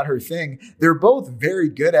 this is not her thing. They're both very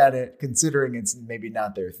good at it considering it's maybe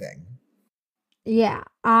not their thing. Yeah,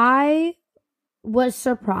 I was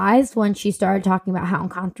surprised when she started talking about how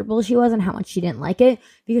uncomfortable she was and how much she didn't like it,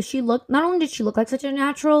 because not only did she look like such a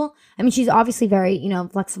natural, I mean she's obviously very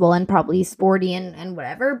flexible and probably sporty and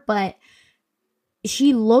whatever, but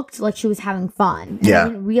she looked like she was having fun. And I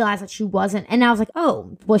didn't realize that she wasn't. And I was like,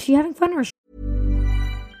 oh, was she having fun or?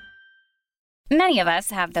 Many of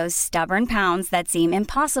us have those stubborn pounds that seem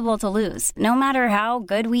impossible to lose, no matter how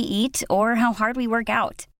good we eat or how hard we work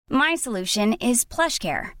out. My solution is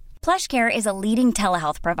PlushCare. PlushCare is a leading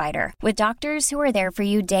telehealth provider with doctors who are there for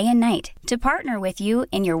you day and night to partner with you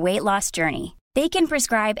in your weight loss journey. They can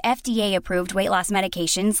prescribe FDA-approved weight loss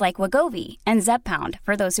medications like Wegovy and Zepbound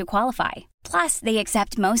for those who qualify. Plus, they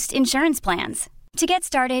accept most insurance plans. To get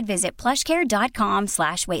started, visit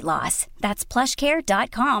plushcare.com/weightloss. That's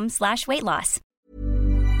plushcare.com/weightloss.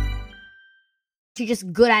 She's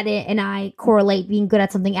just good at it, and I correlate being good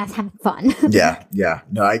at something as having fun. Yeah.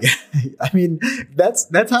 No, I mean, that's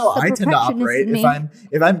how I tend to operate.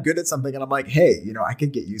 If I'm good at something and I'm like, hey, I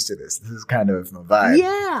could get used to this. This is kind of my vibe.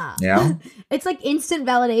 Yeah. Yeah. It's like instant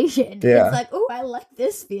validation. Yeah. It's like, oh, I like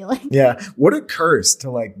this feeling. Yeah. What a curse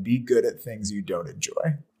to like be good at things you don't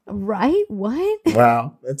enjoy. Right? What?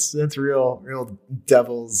 Wow. That's real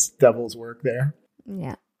devil's work there.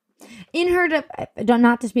 Yeah. In her,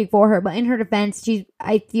 not to speak for her, but in her defense,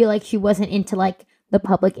 I feel like she wasn't into like the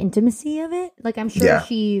public intimacy of it. Like I'm sure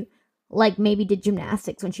she like maybe did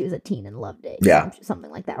gymnastics when she was a teen and loved it. Yeah.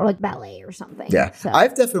 Something like that, or like ballet or something. Yeah. So.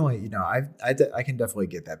 I've definitely, I can definitely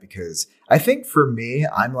get that, because I think for me,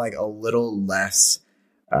 I'm like a little less,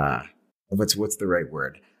 what's the right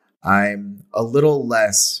word? I'm a little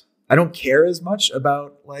less, I don't care as much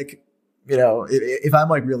about like, if I'm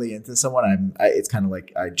like really into someone, it's kind of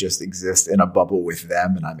like I just exist in a bubble with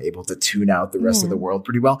them and I'm able to tune out the rest of the world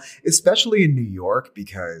pretty well, especially in New York,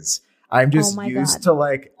 because I'm just Oh my used God. to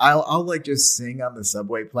like, I'll like just sing on the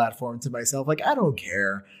subway platform to myself. Like, I don't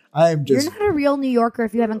care. I'm just. You're not a real New Yorker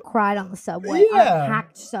if you haven't cried on the subway. On Yeah. a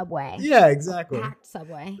packed subway. Yeah, exactly. A packed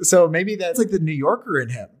subway. So maybe that's like the New Yorker in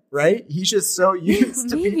him, right? He's just so used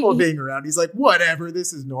to people being around. He's like, whatever,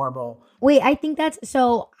 this is normal. Wait, I think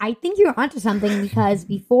you're onto something because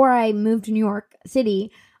before I moved to New York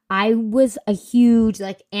City, I was a huge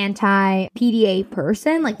like anti PDA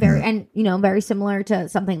person, like very similar to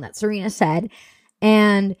something that Serena said.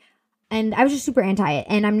 And I was just super anti it.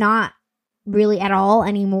 And I'm not really at all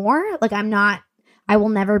anymore. Like I will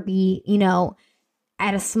never be,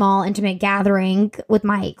 at a small intimate gathering with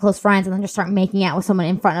my close friends and then just start making out with someone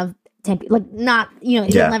in front of 10 people. Like not,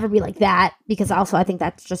 it'll never be like that because also I think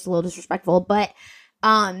that's just a little disrespectful. But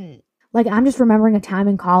like I'm just remembering a time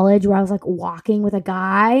in college where I was like walking with a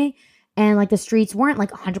guy and like the streets weren't like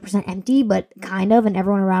 100% empty, but kind of, and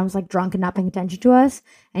everyone around was like drunk and not paying attention to us.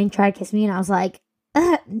 And he tried to kiss me and I was like,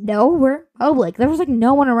 no, we're public. There was like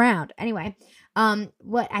no one around. Anyway,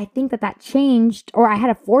 what I think that changed, or I had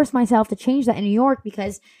to force myself to change that in New York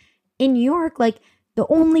because in New York, like the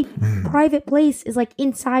only private place is like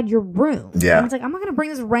inside your room. Yeah. And it's like, I'm not going to bring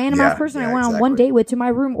this random ass person I went on one date with to my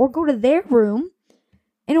room or go to their room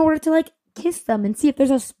in order to like kiss them and see if there's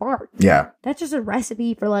a spark. Yeah. That's just a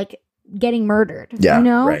recipe for like getting murdered. Yeah,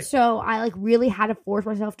 right. So I like really had to force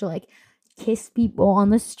myself to like kiss people on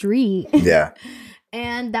the street. Yeah.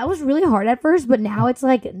 And that was really hard at first, but now it's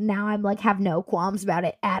like, now I'm like, have no qualms about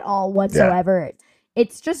it at all whatsoever. Yeah.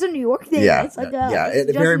 It's just a New York thing. Yeah. It's like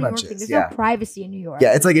it very much is. There's no privacy in New York.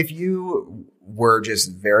 Yeah. It's like if you were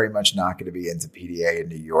just very much not going to be into PDA in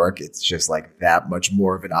New York, it's just like that much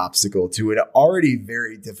more of an obstacle to an already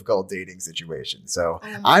very difficult dating situation. So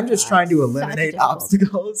I'm just trying to eliminate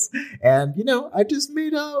obstacles. And, I just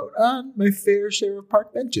made out on my fair share of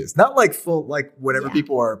park benches. Not like full, like whatever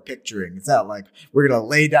people are picturing. It's not like we're going to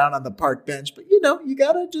lay down on the park bench, but you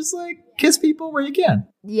got to just like kiss people where you can.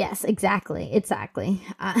 Yes, exactly.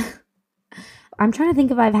 I'm trying to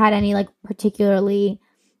think if I've had any like particularly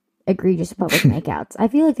egregious public makeouts. I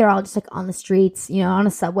feel like they're all just like on the streets, on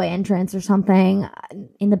a subway entrance or something,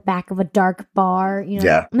 in the back of a dark bar,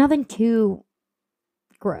 nothing too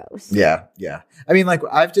gross. Yeah. Yeah. I mean, like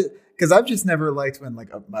I've just never liked when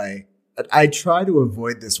like I try to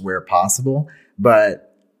avoid this where possible, but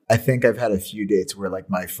I think I've had a few dates where like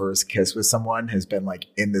my first kiss with someone has been like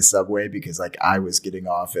in the subway because like I was getting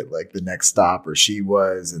off at like the next stop or she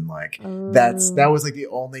was. And like, that was like the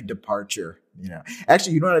only departure,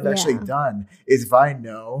 Actually, what I've actually done is if I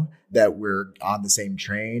know that we're on the same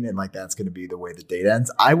train and like that's going to be the way the date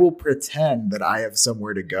ends, I will pretend that I have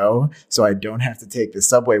somewhere to go so I don't have to take the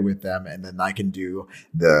subway with them. And then I can do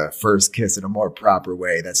the first kiss in a more proper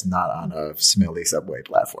way that's not on a smelly subway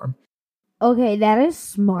platform. Okay, that is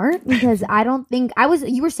smart because I don't think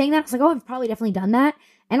you were saying that. I was like, oh, I've probably definitely done that.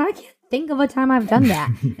 And I can't think of a time I've done that.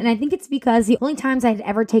 And I think it's because the only times I'd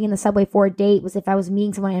ever taken the subway for a date was if I was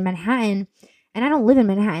meeting someone in Manhattan, and I don't live in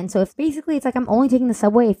Manhattan. So it's like I'm only taking the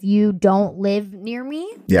subway if you don't live near me.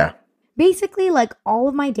 Yeah. Basically, like all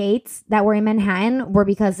of my dates that were in Manhattan were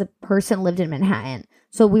because the person lived in Manhattan.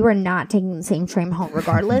 So we were not taking the same train home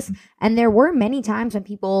regardless. And there were many times when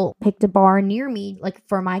people picked a bar near me, like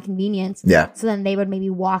for my convenience. Yeah. So then they would maybe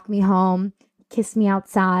walk me home, kiss me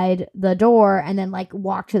outside the door, and then like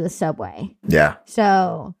walk to the subway. Yeah.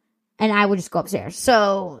 So, and I would just go upstairs.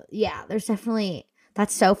 So yeah, that's so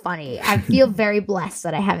funny. I feel very blessed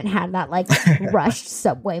that I haven't had that like rushed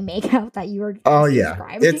subway makeout that you were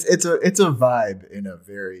describing. It's a vibe in a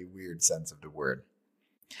very weird sense of the word.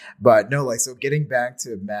 But no, like, so getting back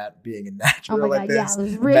to Matt being a natural like this. Yeah,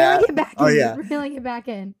 let's really get back in. Really get back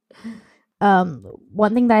in.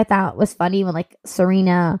 One thing that I thought was funny when like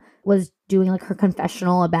Serena was doing like her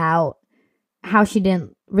confessional about how she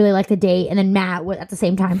didn't really like the date, and then Matt was at the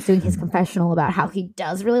same time doing his confessional about how he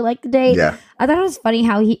does really like the date. Yeah. I thought it was funny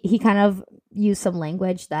how he kind of used some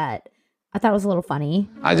language that I thought was a little funny.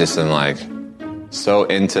 I just am like so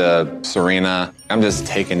into Serena. I'm just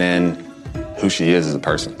taking in who she is as a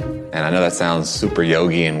person. And I know that sounds super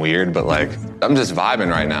yogi and weird, but like I'm just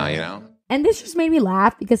vibing right now, And this just made me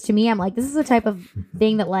laugh because to me, I'm like, this is the type of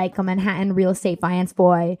thing that like a Manhattan real estate finance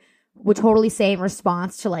boy would totally say in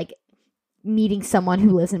response to like meeting someone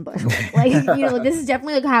who lives in Bushwick. Like, like this is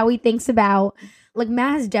definitely like how he thinks about, like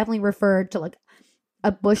Matt has definitely referred to like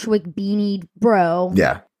a Bushwick beanie bro.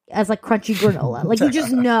 Yeah. As like crunchy granola. Like you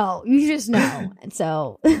just know. And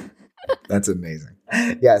so. That's amazing.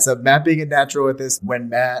 Yeah. So Matt being a natural with this, when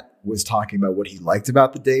Matt was talking about what he liked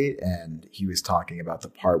about the date and he was talking about the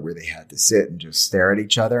part where they had to sit and just stare at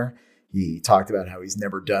each other, He talked about how he's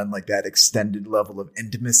never done like that extended level of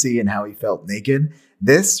intimacy and how he felt naked.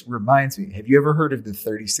 This reminds me, have you ever heard of the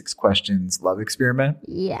 36 Questions Love Experiment?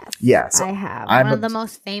 Yes. Yes. I have. I'm one of the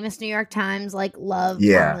most famous New York Times like love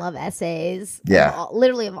essays. Yeah.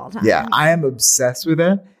 Literally of all time. Yeah. I am obsessed with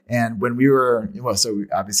it. And when we were,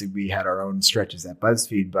 obviously we had our own stretches at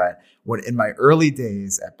BuzzFeed, but when in my early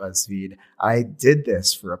days at BuzzFeed, I did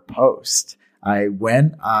this for a post. I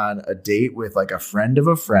went on a date with like a friend of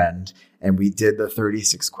a friend, and we did the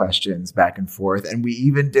 36 questions back and forth. And we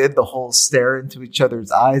even did the whole stare into each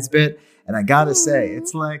other's eyes bit. And I gotta say,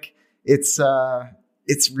 it's like, it's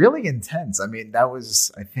really intense. I mean, that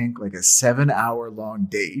was, I think, like a 7-hour long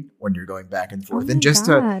date when you're going back and forth. And just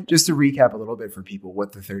to recap a little bit for people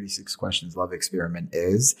what the 36 Questions Love Experiment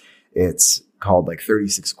is, it's called like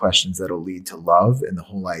 36 questions that'll lead to love. And the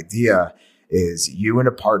whole idea is you and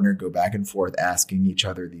a partner go back and forth asking each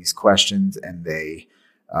other these questions, and they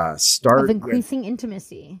start of increasing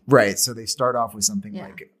intimacy. Right. So they start off with something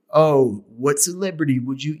like, oh, what celebrity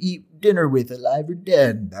would you eat dinner with, alive or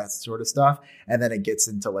dead? That sort of stuff. And then it gets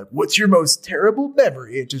into like, what's your most terrible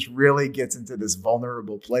memory? It just really gets into this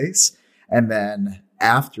vulnerable place. And then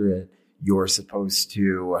after it, you're supposed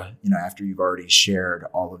to, after you've already shared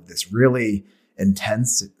all of this really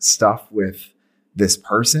intense stuff with this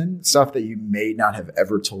person, stuff that you may not have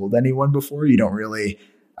ever told anyone before. You don't really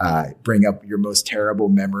bring up your most terrible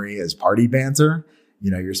memory as party banter.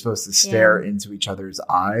 You're supposed to stare into each other's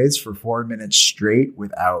eyes for 4 minutes straight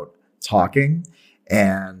without talking.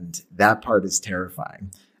 And that part is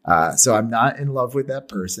terrifying. So I'm not in love with that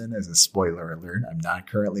person, as a spoiler alert. I'm not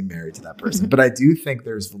currently married to that person, but I do think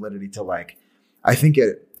there's validity to I think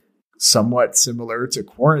it somewhat similar to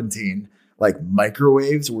quarantine, like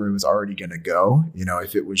microwaves where it was already going to go.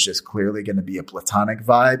 If it was just clearly going to be a platonic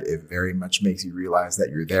vibe, it very much makes you realize that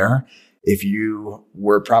you're there. If you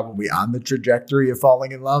were probably on the trajectory of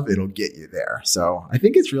falling in love, it'll get you there. So I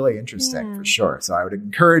think it's really interesting for sure. So I would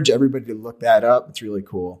encourage everybody to look that up. It's really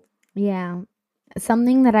cool. Yeah.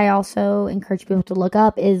 Something that I also encourage people to look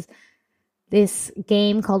up is this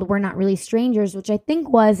game called We're Not Really Strangers, which I think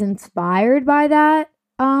was inspired by that,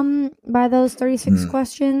 by those 36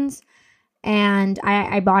 questions. And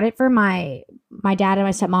I bought it for my dad and my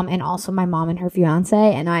stepmom, and also my mom and her fiance.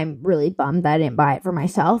 And I'm really bummed that I didn't buy it for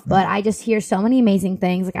myself. But I just hear so many amazing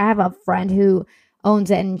things. Like I have a friend who owns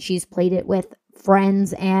it, and she's played it with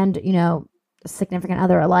friends and, a significant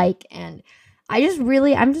other alike. And I'm just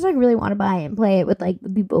really want to buy it and play it with like the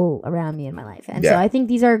people around me in my life. And so I think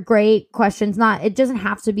these are great questions. It doesn't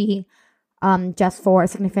have to be just for a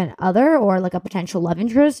significant other or like a potential love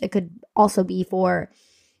interest. It could also be for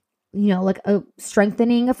like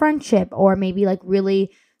strengthening a friendship, or maybe like really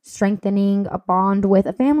strengthening a bond with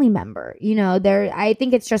a family member. I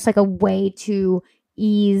think it's just like a way to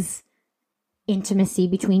ease intimacy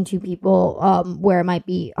between two people, where it might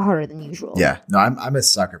be harder than usual. Yeah, no, I'm a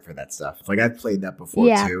sucker for that stuff. Like I've played that before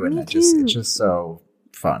too, and it's just so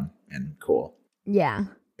fun and cool. Yeah.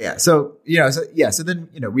 Yeah. So so then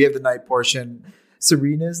we have the night portion.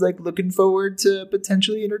 Serena's like looking forward to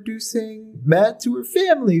potentially introducing Matt to her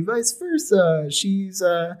family, vice versa. She's,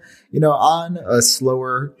 on a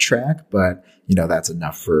slower track, but that's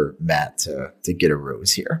enough for Matt to get a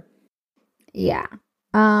rose here. Yeah.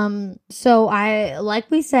 So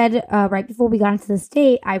like we said, right before we got into this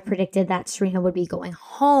date, I predicted that Serena would be going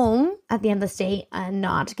home at the end of the date and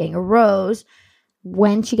not getting a rose.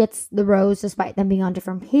 When she gets the rose, despite them being on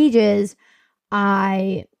different pages,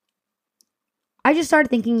 I just started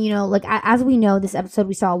thinking, as we know, this episode,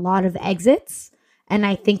 we saw a lot of exits. And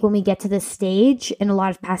I think when we get to this stage, in a lot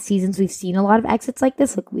of past seasons, we've seen a lot of exits like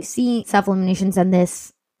this. Like we see self-eliminations, and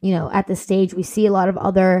this, at this stage, we see a lot of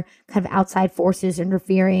other kind of outside forces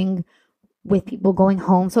interfering with people going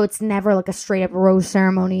home. So it's never like a straight up rose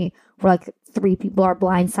ceremony where like 3 people are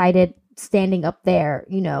blindsided standing up there,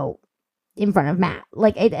 in front of Matt.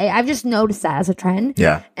 Like I've just noticed that as a trend.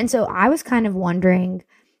 Yeah. And so I was kind of wondering,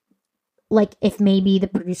 like, if maybe the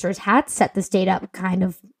producers had set this date up kind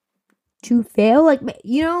of to fail,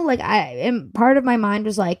 and part of my mind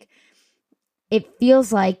was like, it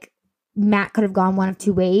feels like Matt could have gone one of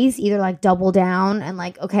two ways, either like double down and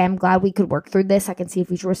like, okay, I'm glad we could work through this, I can see a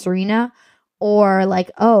future with Serena, or like,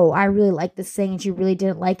 oh, I really like this thing and she really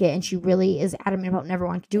didn't like it and she really is adamant about never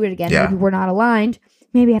wanting to do it again. Maybe we're not aligned.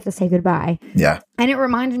 Maybe I have to say goodbye. Yeah. And it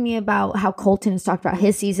reminded me about how Colton has talked about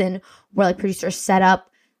his season, where like producers set up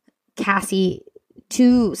Cassie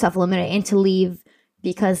to self-eliminate and to leave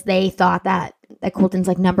because they thought that Colton's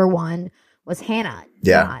like number one was Hannah,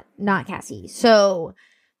 not Cassie. So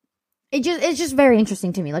it's just very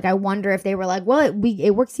interesting to me. Like, I wonder if they were like, well,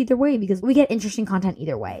 it works either way because we get interesting content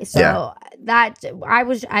either way. So I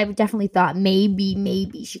definitely thought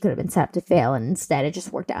maybe she could have been set up to fail, and instead it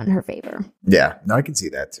just worked out in her favor. Yeah, no, I can see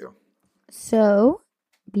that too. So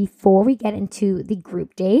before we get into the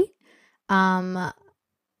group date,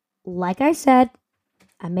 like I said,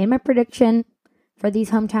 I made my prediction for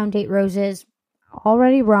these hometown date roses.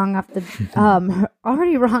 Already wrong out of the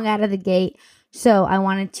gate. So I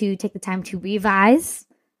wanted to take the time to revise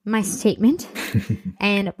my statement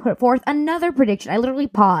and put forth another prediction. I literally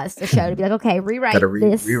paused the show to be like, okay, rewrite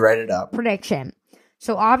it up. Prediction.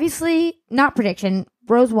 So obviously, not prediction.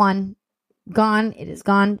 Rose 1, gone. It is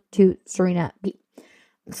gone to Serena B.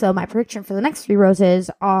 So my prediction for the next 3 roses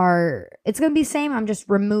it's going to be the same. I'm just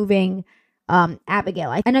removing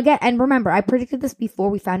Abigail. And remember, I predicted this before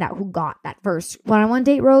we found out who got that first one-on-one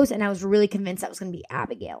date rose, and I was really convinced that was going to be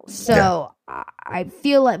Abigail. So I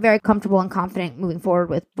feel very comfortable and confident moving forward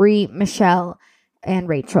with Brie, Michelle, and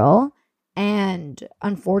Rachel. And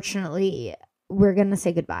unfortunately, we're going to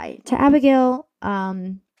say goodbye to Abigail,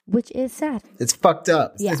 which is sad. It's fucked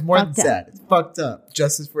up. Yeah, it's more than sad. It's fucked up.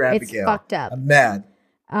 Justice for Abigail. It's fucked up. I'm mad.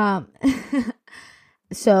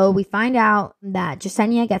 So we find out that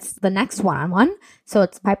Jessenia gets the next one-on-one. So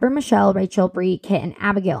it's Piper, Michelle, Rachel, Brie, Kit, and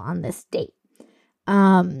Abigail on this date.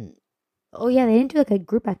 Oh yeah, they didn't do like a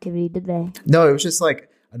group activity, did they? No, it was just like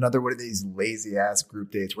another one of these lazy ass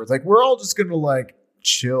group dates where it's like we're all just gonna like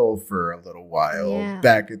chill for a little while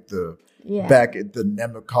back at the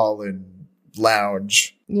Nemacolin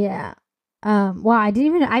lounge. Yeah. Well, I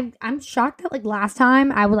didn't even. I'm shocked that like last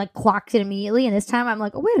time I would like clocked it immediately, and this time I'm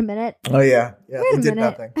like, oh wait a minute. Oh yeah. They did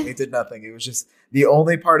nothing. They did nothing. It was just the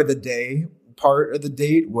only part of the date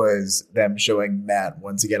was them showing Matt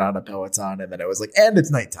once again on a Peloton, and then it was like, and it's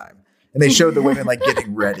nighttime, and they showed the women like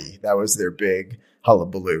getting ready. That was their big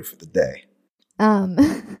hullabaloo for the day.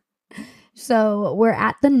 So we're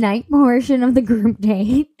at the night portion of the group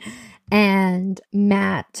date. And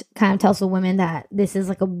Matt kind of tells the women that this is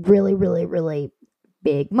like a really, really, really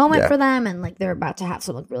big moment for them. And like they're about to have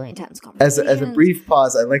some like really intense conversations. As a brief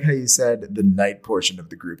pause, I like how you said the night portion of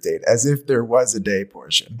the group date, as if there was a day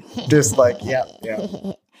portion. Just like, yeah.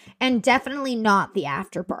 And definitely not the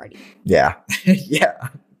after party. Yeah. Yeah.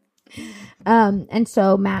 And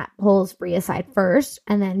so Matt pulls Brie aside first,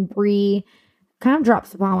 and then Brie kind of drops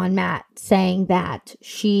the bomb on Matt, saying that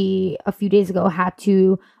she, a few days ago, had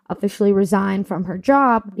to officially resign from her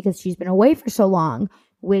job because she's been away for so long,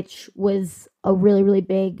 which was a really, really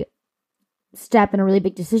big step and a really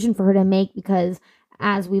big decision for her to make because,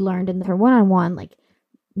 as we learned in her one-on-one, like,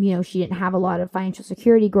 you know, she didn't have a lot of financial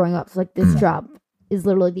security growing up. So, like, this job is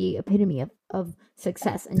literally the epitome of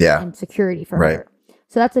success and security for her.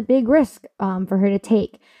 So that's a big risk for her to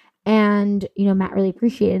take. And, you know, Matt really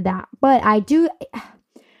appreciated that. But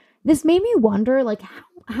this made me wonder, like,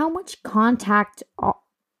 how much contact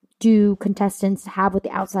do contestants have with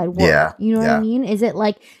the outside world? Yeah, you know what I mean? Is it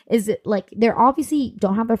like they're obviously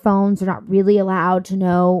don't have their phones, they're not really allowed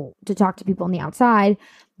to talk to people on the outside,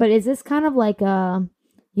 but is this kind of like I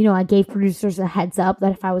gave producers a heads up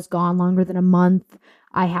that if I was gone longer than a month,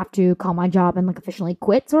 I have to call my job and like officially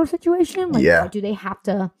quit sort of situation? Like, do they have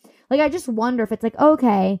to, like, I just wonder if it's like,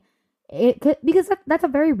 okay, it could, because that's a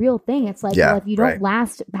very real thing. It's like, well, if you don't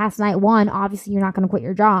last past night 1, obviously you're not going to quit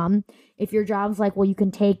your job. If your job's like, well, you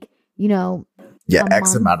can take,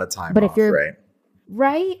 X amount of time, but off, if you're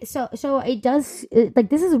right. So it does like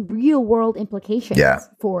this is real world implications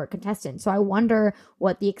for contestants. So I wonder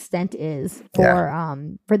what the extent is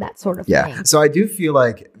for that sort of thing. So I do feel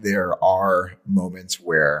like there are moments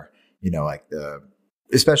where,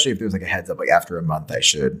 especially if there's like a heads up, like after a month, I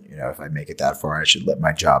should, if I make it that far, I should let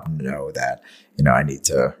my job know that, I need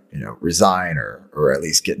to, resign or at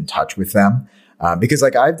least get in touch with them. Because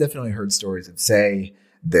like I've definitely heard stories of, say,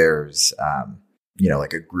 there's,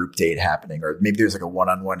 like a group date happening, or maybe there's like a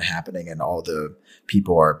one-on-one happening and all the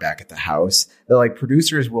people are back at the house. That like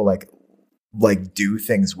producers will like do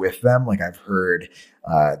things with them. Like I've heard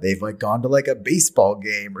they've like gone to like a baseball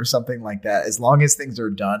game or something like that, as long as things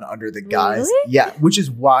are done under the guise. Really? Yeah, which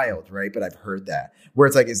is wild, right? But I've heard that where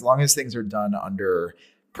it's like, as long as things are done under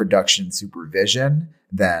production supervision,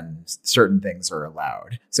 then certain things are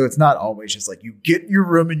allowed. So it's not always just like you get your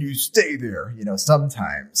room and you stay there.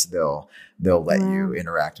 Sometimes they'll let you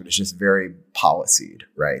interact, but it's just very policed,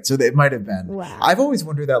 right? So it might have been. Wow. I've always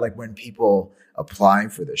wondered that, like when people apply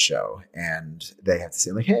for the show and they have to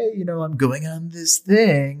say like, hey, I'm going on this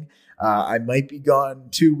thing. I might be gone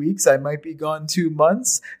 2 weeks. I might be gone 2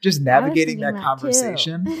 months, just navigating that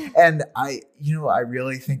conversation. And I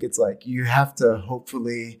really think it's like, you have to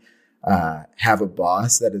hopefully have a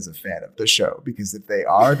boss that is a fan of the show, because if they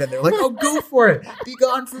are, then they're like, oh, go for it. Be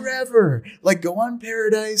gone forever. Like, go on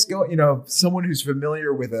Paradise. Go, someone who's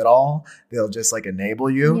familiar with it all, they'll just like enable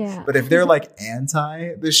you. Yeah. But if they're like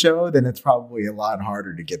anti the show, then it's probably a lot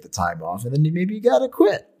harder to get the time off. And then maybe you got to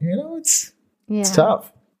quit. It's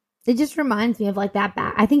tough. It just reminds me of like that.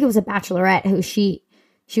 I think it was a Bachelorette who she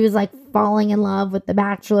was like falling in love with the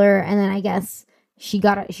Bachelor. And then I guess she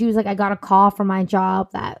was like, I got a call from my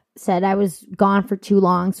job that said I was gone for too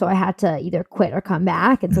long, so I had to either quit or come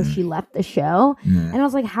back. And so she left the show. And I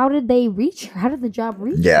was like, how did they reach her? How did the job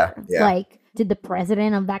reach her? Yeah. Like, did the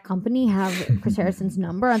president of that company have Chris Harrison's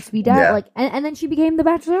number on speed dial? Yeah. Like, and then she became the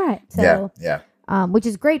Bachelorette. So, yeah. Which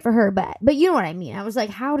is great for her, but you know what I mean? I was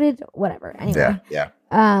like, whatever. Anyway. Yeah.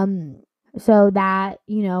 So that,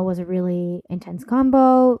 was a really intense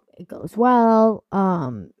combo. It goes well.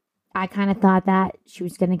 I kind of thought that she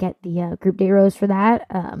was going to get the group date rose for that.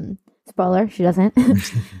 Spoiler, she doesn't.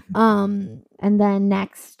 And then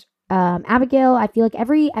next, Abigail, I feel like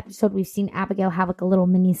every episode we've seen Abigail have like a little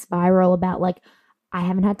mini spiral about like, I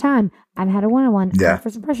haven't had time. I haven't had a one-on-one.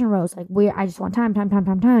 First impression rose. Like, I just want time.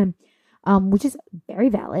 Which is very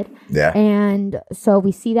valid. Yeah. And so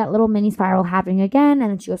we see that little mini spiral happening again. And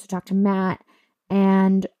then she goes to talk to Matt.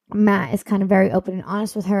 And Matt is kind of very open and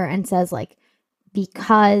honest with her and says like,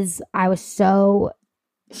 because I was so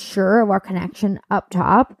sure of our connection up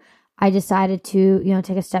top, I decided to,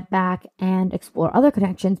 take a step back and explore other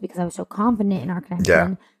connections because I was so confident in our connection.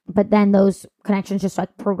 Yeah. But then those connections just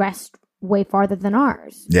like progressed way farther than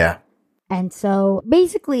ours. Yeah. And so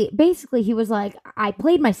basically he was like, I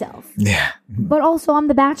played myself. Yeah. But also I'm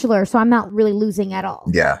the Bachelor, so I'm not really losing at all.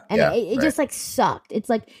 Yeah. And it just like sucked. It's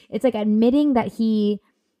like admitting that he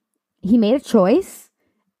made a choice.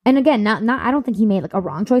 And again, not I don't think he made like a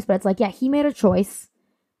wrong choice, but it's like, yeah, he made a choice,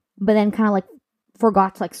 but then kind of like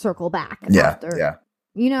forgot to like circle back after. Yeah.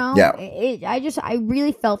 Yeah. I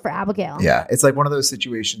really felt for Abigail. Yeah. It's like one of those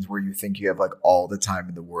situations where you think you have like all the time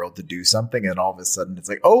in the world to do something, and all of a sudden it's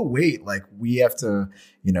like, oh wait, like we have to,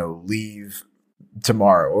 leave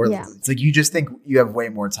tomorrow. Or it's like you just think you have way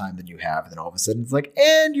more time than you have, and then all of a sudden it's like,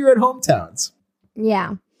 and you're at hometowns.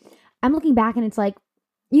 Yeah. I'm looking back and it's like,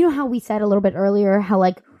 you know how we said a little bit earlier how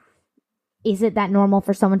like, is it that normal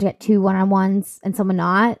for someone to get 2 one-on-ones and someone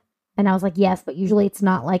not? And I was like, yes, but usually it's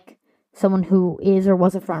not like someone who is or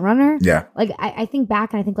was a front runner. Yeah. Like I think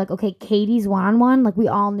back and I think like, okay, Katie's one-on-one, like we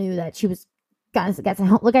all knew that she was gonna get sent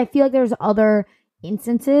home. Like I feel like there's other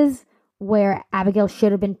instances where Abigail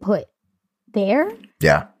should have been put there.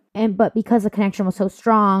 Yeah. But because the connection was so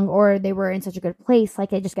strong or they were in such a good place,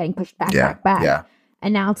 like it just getting pushed back. Yeah.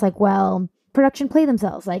 And now it's like, well, production played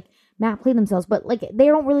themselves. Like Matt played themselves, but like they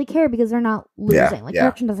don't really care because they're not losing.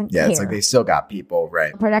 Production doesn't care. Yeah, it's like they still got people,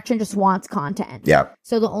 right? Production just wants content. Yeah.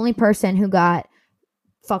 So the only person who got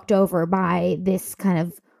fucked over by this kind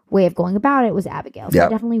of way of going about it was Abigail. So I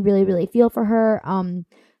definitely really, really feel for her.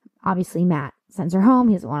 Obviously Matt sends her home.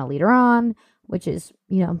 He doesn't want to lead her on, which is,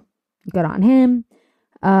 good on him.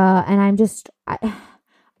 And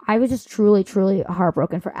I was just truly, truly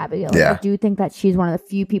heartbroken for Abigail. Yeah. I do think that she's one of the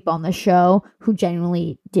few people on the show who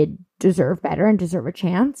genuinely did deserve better and deserve a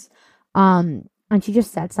chance. And she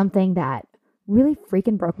just said something that really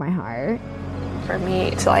freaking broke my heart. For me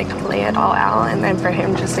to like lay it all out and then for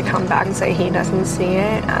him just to come back and say he doesn't see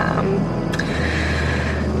it,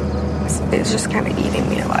 it's just kind of eating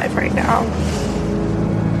me alive right now.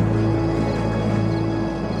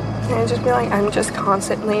 And I just feel like I'm just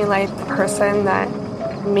constantly like the person that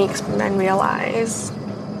makes men realize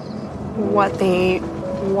what they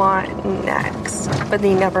want next, but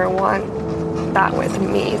they never want that with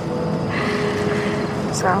me.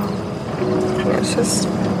 So it's just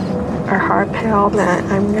a hard pill that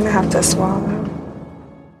I'm gonna have to swallow.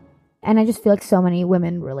 And I just feel like so many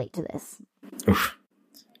women relate to this. Oof,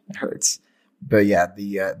 it hurts. But yeah,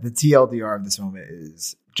 the TLDR of this moment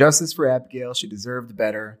is justice for Abigail. She deserved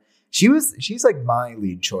better. She's like my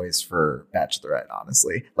lead choice for Bachelorette,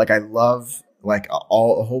 honestly. Like I love like a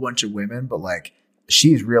whole bunch of women, but like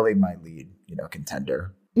she's really my lead,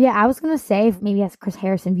 contender. Yeah, I was gonna say if maybe as Chris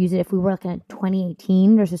Harrison views it, if we were looking at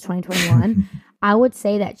 2018 versus 2021, I would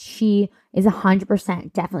say that she is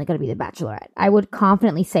 100% definitely gonna be the Bachelorette. I would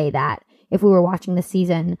confidently say that if we were watching the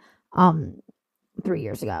season 3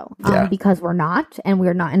 years ago. Because we're not, and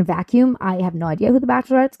we're not in a vacuum. I have no idea who the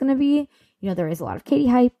Bachelorette's gonna be. There is a lot of Katie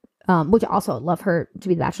hype. Which also love her to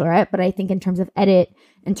be the Bachelorette, but I think in terms of edit,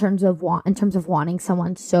 in terms of wanting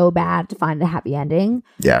someone so bad to find a happy ending,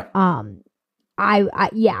 I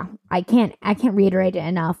can't reiterate it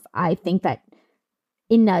enough. I think that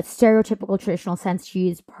in a stereotypical traditional sense, she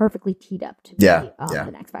is perfectly teed up to be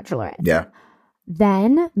the next Bachelorette. Yeah.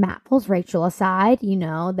 Then Matt pulls Rachel aside. You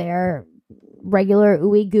know, they're regular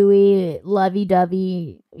ooey gooey, lovey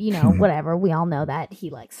dovey. You know, whatever. We all know that he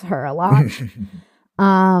likes her a lot.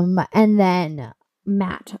 And then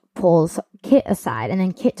Matt pulls Kit aside, and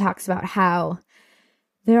then Kit talks about how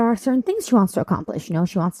there are certain things she wants to accomplish. You know,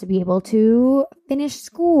 she wants to be able to finish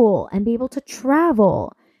school and be able to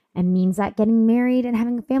travel, and means that getting married and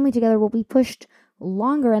having a family together will be pushed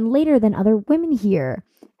longer and later than other women here.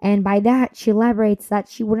 And by that, she elaborates that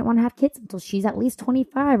she wouldn't want to have kids until she's at least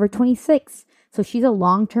 25 or 26. So she's a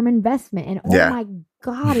long-term investment. And oh my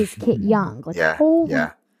God, is Kit young? Like, holy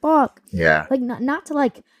fuck. Yeah. Like, not to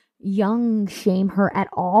like young shame her at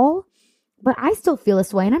all, but I still feel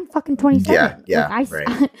this way, and I'm fucking 27.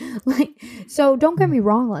 So don't get me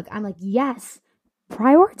wrong. Like, I'm like, yes,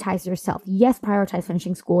 prioritize yourself. Yes, prioritize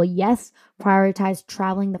finishing school. Yes, prioritize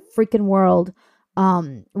traveling the freaking world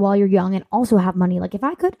while you're young and also have money. Like, if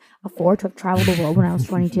I could afford to have traveled the world when I was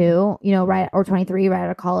 22, you know, or 23, right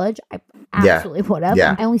out of college, I absolutely would have.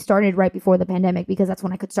 Yeah. I only started right before the pandemic because that's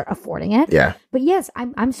when I could start affording it. Yeah. But yes,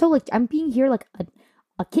 I'm so like, I'm being here like a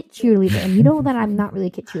Kit cheerleader, and you know that I'm not really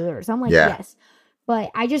a Kit cheerleader, so I'm like, yes.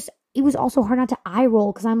 But it was also hard not to eye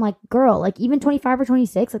roll, because I'm like, girl, like, even 25 or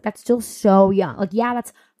 26, like, that's still so young. Like, yeah,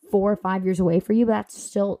 that's 4 or 5 years away for you, but that's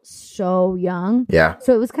still so young. Yeah.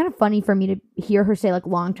 So it was kind of funny for me to hear her say like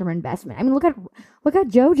long-term investment. I mean, look at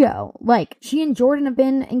JoJo. Like, she and Jordan have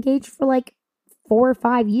been engaged for like 4 or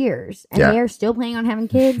 5 years, and they are still planning on having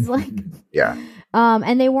kids. Like,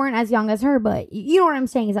 and they weren't as young as her, but you know what I'm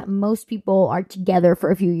saying is that most people are together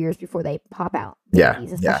for a few years before they pop out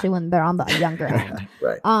babies, especially when they're on the younger end.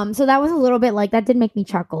 Right. So that was a little bit like, that did make me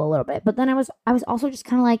chuckle a little bit. But then I was also just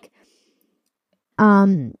kind of like,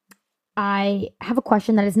 I have a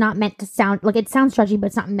question that is not meant to sound like, it sounds judgy, but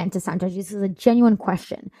it's not meant to sound judgy. This is a genuine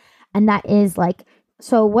question, and that is like,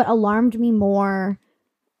 so what alarmed me more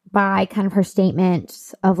by kind of her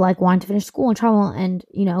statements of like wanting to finish school and travel and,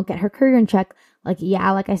 you know, get her career in check. Like,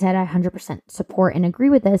 yeah, like I said, I 100% support and agree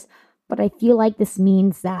with this, but I feel like this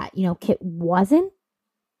means that, you know, Kit wasn't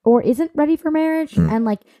or isn't ready for marriage. And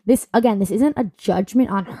like, this isn't a judgment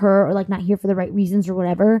on her or like not here for the right reasons or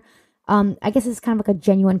whatever. I guess it's kind of like a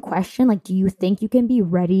genuine question. Like, do you think you can be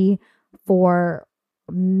ready for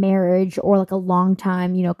marriage or like a long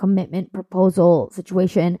time, you know, commitment proposal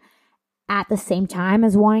situation at the same time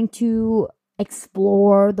as wanting to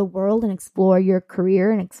explore the world and explore your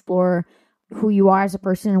career and explore who you are as a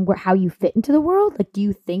person and how you fit into the world? Like, do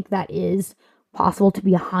you think that is possible to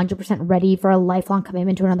be 100% ready for a lifelong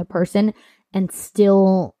commitment to another person and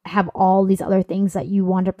still have all these other things that you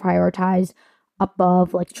want to prioritize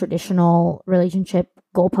above like traditional relationship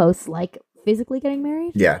goalposts, like physically getting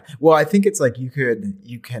married? Yeah. Well, I think it's like you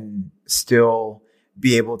can still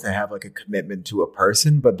be able to have like a commitment to a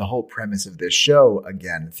person, but the whole premise of this show,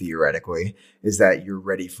 again, theoretically, is that you're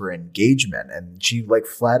ready for engagement. And she like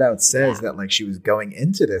flat out says that like she was going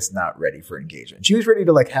into this not ready for engagement. She was ready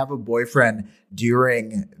to like have a boyfriend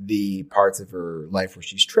during the parts of her life where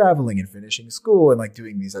she's traveling and finishing school and like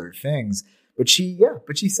doing these other things. But she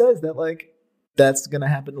says that like that's going to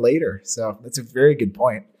happen later. So that's a very good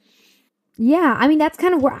point. Yeah. I mean, that's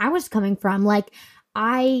kind of where I was coming from. Like,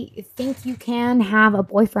 I think you can have a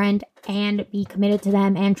boyfriend and be committed to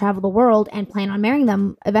them and travel the world and plan on marrying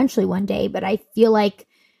them eventually one day. But I feel like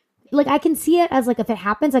I can see it as like, if it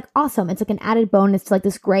happens, like awesome. It's like an added bonus to like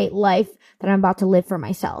this great life that I'm about to live for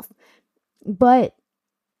myself. But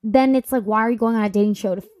then it's like, why are you going on a dating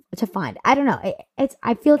show to find? I don't know.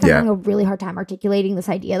 I feel like I'm having a really hard time articulating this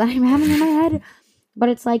idea that I'm having in my head. But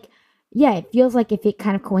it's like, yeah, it feels like if it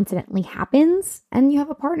kind of coincidentally happens and you have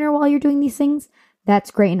a partner while you're doing these things,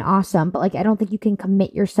 that's great and awesome. But like, I don't think you can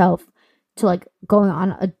commit yourself to like going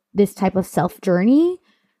on this type of self journey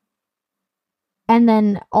and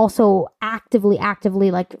then also actively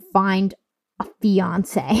like find a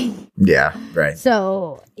fiance. Yeah, right.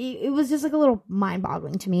 So it was just like a little mind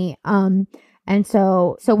boggling to me. And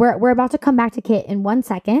so we're about to come back to Kit in 1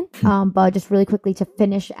 second. But just really quickly to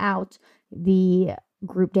finish out the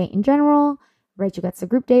group date in general, Rachel gets the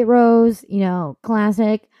group date rose, you know,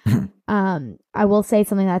 classic. I will say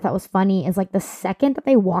something that I thought was funny is like the second that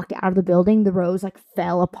they walked out of the building, the rose like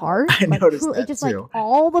fell apart. I noticed that it just too. Like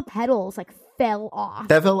all the petals like fell off.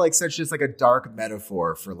 That felt like such just like a dark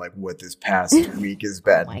metaphor for like what this past week has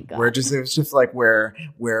been. Oh my God. Where it was just like where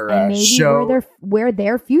maybe show where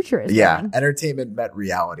their future is going. Entertainment met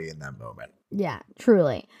reality in that moment. Yeah,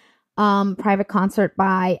 truly. Private concert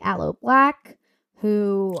by Aloe Black,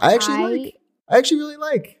 who I actually really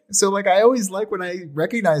like. So like I always like when I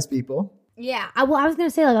recognize people. Yeah, I was gonna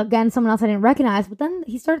say like again someone else I didn't recognize, but then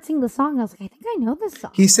he started singing the song and I was like, I think I know this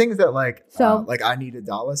song. He sings that like I Need a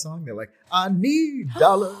Dollar song. They're like, I need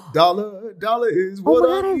dollar is what oh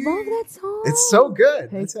my God, I need. I love that song. It's so good.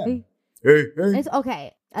 That's him. Hey. It's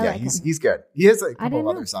okay. I like him. He's good. He has like a couple of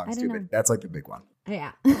know. other songs too, but that's like the big one.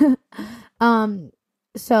 Yeah.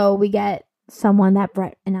 So we get someone that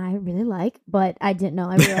Brett and I really like, but I didn't know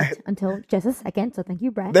I realized until just a second. So thank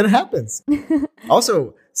you, Brett. Then it happens.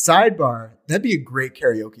 Also, sidebar, that'd be a great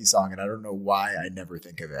karaoke song, and I don't know why I never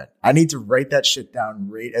think of it. I need to write that shit down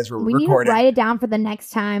right as we're we recording. need to write it down for the next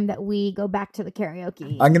time that we go back to the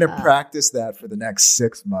karaoke. I'm going to practice that for the next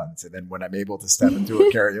 6 months, and then when I'm able to step into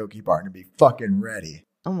a karaoke bar, I'm going to be fucking ready.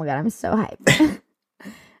 Oh my God, I'm so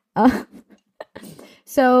hyped.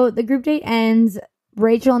 So the group date ends.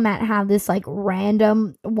 Rachel and Matt have this like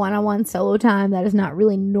random one-on-one solo time that is not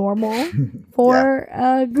really normal for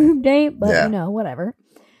a group date, but whatever.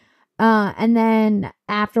 And then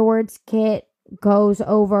afterwards, Kit goes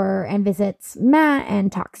over and visits Matt and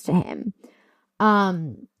talks to him.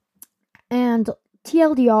 And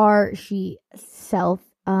TLDR, she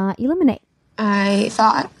self-eliminate. I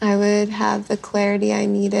thought I would have the clarity I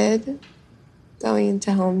needed going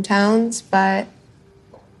into hometowns, but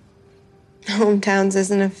hometowns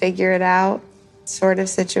isn't a figure it out sort of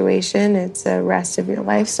situation. It's a rest of your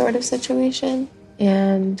life sort of situation.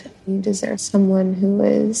 And you deserve someone who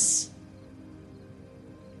is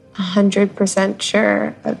 100%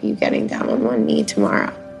 sure of you getting down on one knee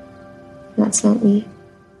tomorrow. That's not me.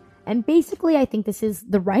 And basically, I think this is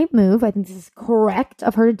the right move. I think this is correct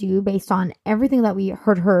of her to do based on everything that we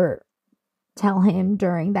heard her tell him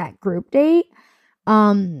during that group date.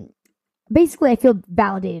 Basically, I feel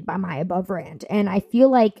validated by my above rant. And I feel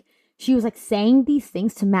like she was like saying these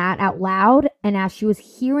things to Matt out loud. And as she was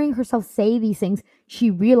hearing herself say these things, she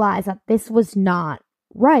realized that this was not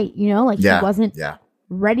right. You know, like she wasn't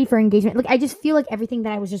ready for engagement. Like, I just feel like everything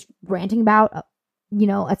that I was just ranting about,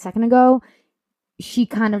 a second ago, she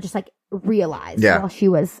kind of just like realized while she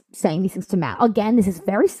was saying these things to Matt. Again, this is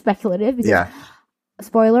very speculative. Because,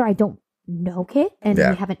 spoiler, I don't know Kit and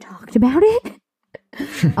we haven't talked about it.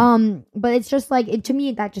 But it's just like to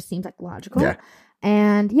me that just seems like logical.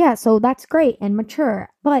 And so that's great and mature,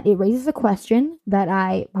 but it raises a question that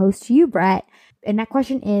I pose to you, Brett, and that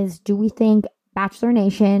question is, do we think Bachelor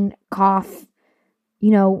Nation cough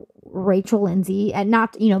Rachel Lindsay, and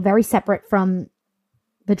not very separate from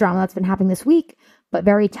the drama that's been happening this week, but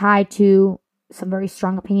very tied to some very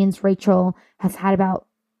strong opinions Rachel has had about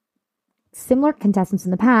similar contestants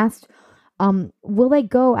in the past? Will they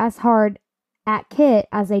go as hard at Kit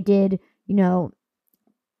as they did,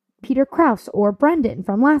 Peter Kraus or Brendan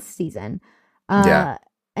from last season? And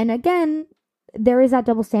again, there is that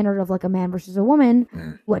double standard of like a man versus a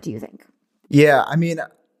woman. What do you think? Yeah, I mean,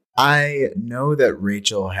 I know that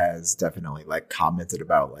Rachel has definitely like commented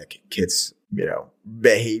about like Kit's,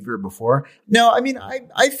 behavior before. No, I mean,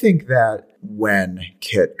 I think that when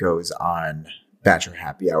Kit goes on Bachelor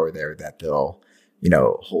Happy Hour there, that they'll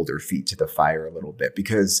hold their feet to the fire a little bit,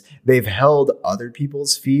 because they've held other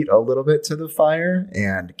people's feet a little bit to the fire.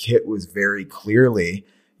 And Kit was very clearly,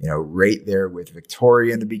 right there with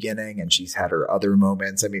Victoria in the beginning, and she's had her other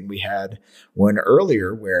moments. I mean, we had one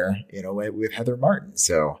earlier where, with Heather Martin.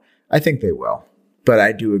 So I think they will. But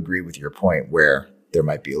I do agree with your point where there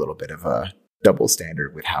might be a little bit of a double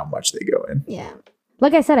standard with how much they go in. Yeah.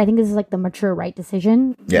 Like I said, I think this is like the mature right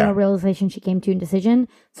decision, realization she came to in decision.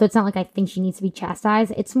 So it's not like I think she needs to be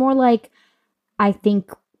chastised. It's more like, I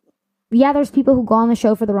think, there's people who go on the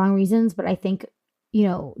show for the wrong reasons, but I think,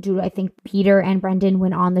 do I think Peter and Brendan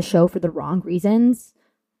went on the show for the wrong reasons?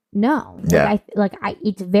 No. Yeah.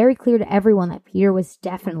 It's very clear to everyone that Peter was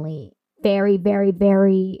definitely very, very,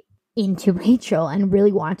 very into Rachel and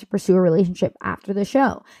really wanted to pursue a relationship after the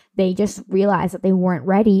show. They just realized that they weren't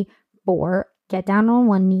ready for get down on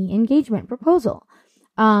one knee engagement proposal,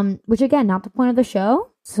 which again, not the point of the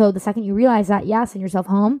show. So the second you realize that, send yourself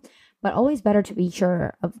home, but always better to be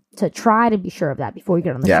sure of, to try to be sure of that before you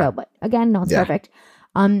get on the show. But again, no, it's perfect.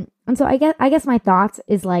 And so I guess my thoughts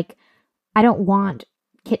is like, I don't want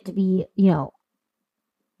Kit to be,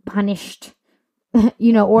 punished,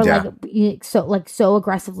 or so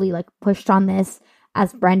aggressively like pushed on this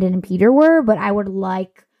as Brendan and Peter were, but I would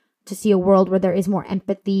like to see a world where there is more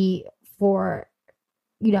empathy for,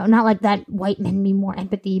 not like that white men need more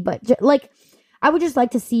empathy, but I just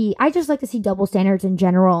like to see double standards in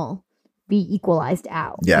general be equalized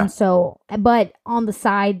out. Yeah. And so, but on the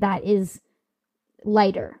side that is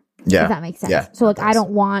lighter, if that makes sense. Yeah, so like, I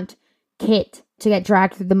don't want Kit to get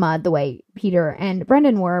dragged through the mud the way Peter and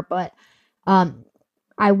Brendan were, but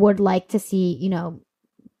I would like to see,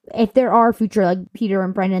 if there are future like Peter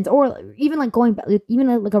and Brendan's, or even like going back,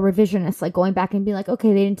 even like a revisionist, like going back and being like,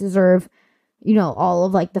 okay, they didn't deserve, you know, all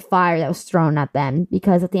of like the fire that was thrown at them,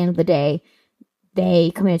 because at the end of the day,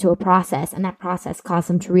 they committed to a process, and that process caused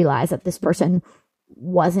them to realize that this person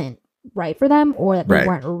wasn't right for them, or that they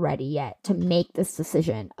weren't ready yet to make this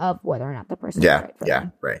decision of whether or not the person was right for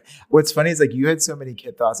them. Right. What's funny is like you had so many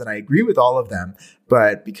Kit thoughts, and I agree with all of them,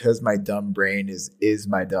 but because my dumb brain is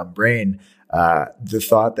my dumb brain, the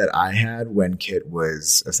thought that I had when Kit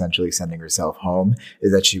was essentially sending herself home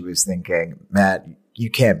is that she was thinking, Matt, you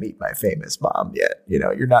can't meet my famous mom yet. You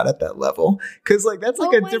know, you're not at that level. Cause like, that's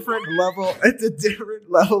like a different level. It's a different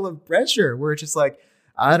level of pressure where it's just like,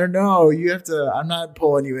 I don't know. You have to, I'm not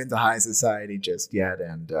pulling you into high society just yet.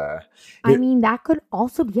 And, I mean, that could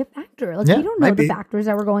also be a factor. Like, we don't know the factors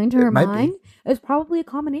that were going to her mind. It's probably a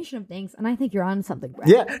combination of things. And I think you're on something, Brad.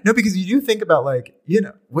 Yeah. No, because you do think about like, you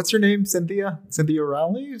know, what's her name? Cynthia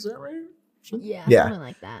Rowley? Is that right? Yeah. Something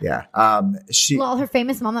like that. Yeah. Her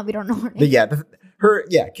famous mom that we don't know her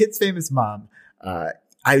name. Kit's famous mom.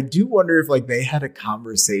 I do wonder if like they had a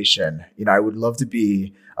conversation. You know, I would love to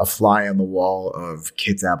be a fly on the wall of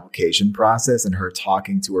Kit's application process and her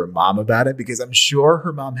talking to her mom about it, because I'm sure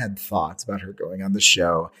her mom had thoughts about her going on the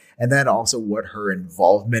show, and then also what her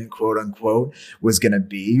involvement, quote unquote, was going to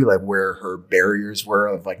be, like where her barriers were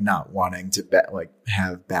of like not wanting to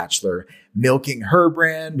have Bachelor milking her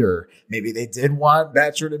brand, or maybe they did want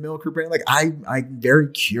Bachelor to milk her brand. Like I'm very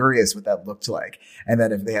curious what that looked like. And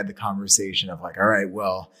then if they had the conversation of like, all right,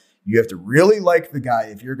 well, you have to really like the guy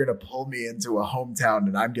if you're going to pull me into a hometown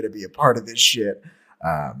and I'm going to be a part of this shit.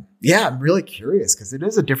 I'm really curious, because it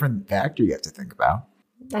is a different factor you have to think about.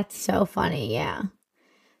 That's so funny. Yeah.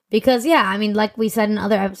 Because, I mean, like we said in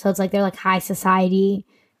other episodes, like they're like high society,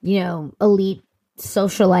 you know, elite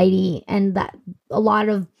socialite, and that a lot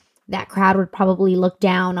of that crowd would probably look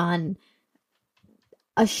down on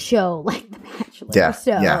a show like The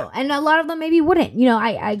Bachelor. And a lot of them maybe wouldn't. You know,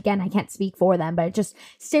 I can't speak for them, but it just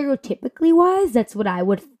stereotypically wise, that's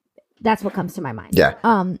what comes to my mind. Yeah.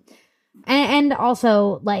 And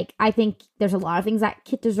also, like, I think there's a lot of things that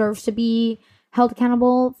Kit deserves to be held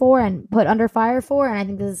accountable for and put under fire for, and I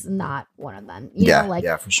think this is not one of them. You know, like,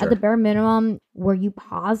 for sure. At the bare minimum, were you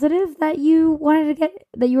positive that you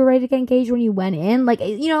were ready to get engaged when you went in? Like,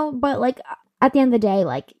 you know, but like at the end of the day,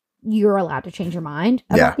 like, you're allowed to change your mind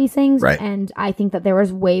about these things. Right. And I think that there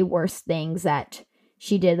was way worse things that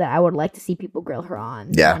she did that I would like to see people grill her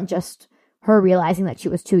on. Yeah. And just her realizing that she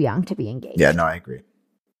was too young to be engaged. Yeah, no, I agree.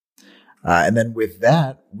 And then with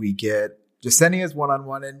that, we get Jessenia's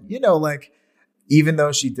one-on-one. And, you know, like, even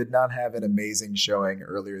though she did not have an amazing showing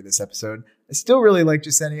earlier this episode, I still really like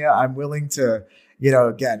Jessenia. I'm willing to, you know,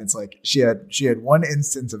 again, it's like she had one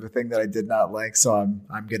instance of a thing that I did not like, so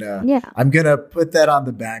I'm gonna put that on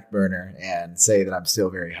the back burner and say that I'm still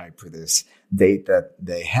very hyped for this date that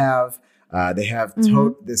they have. They have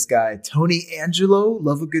this guy Tony Angelo,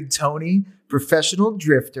 love a good Tony, professional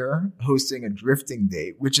drifter, hosting a drifting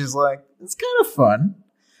date, which is like, it's kind of fun.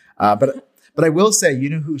 But I will say, you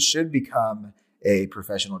know who should become a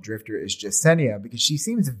professional drifter is Jessenia, because she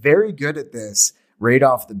seems very good at this right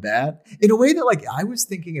off the bat, in a way that, like, I was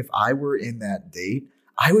thinking if I were in that date,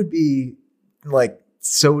 I would be like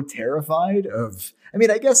so terrified of, I mean,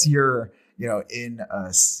 I guess you're, you know, in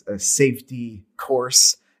a safety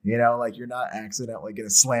course, you know, like you're not accidentally going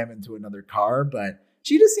to slam into another car, but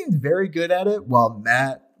she just seemed very good at it, while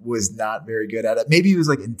Matt was not very good at it. Maybe he was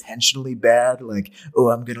like intentionally bad, like, oh,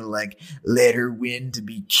 I'm going to like let her win to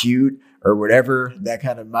be cute or whatever that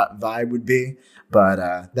kind of vibe would be.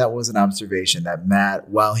 But that was an observation that Matt,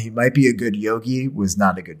 while he might be a good yogi, was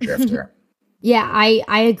not a good drifter. Yeah,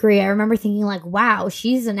 I agree. I remember thinking like, wow,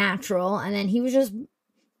 she's a natural. And then he was just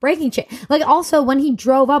breaking shit. Like, also when he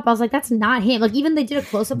drove up, I was like, that's not him. Like, even they did a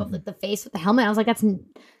close up of like the face with the helmet. I was like,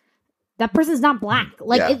 that person's not black.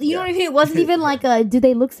 Like, you know what I mean? It wasn't even like do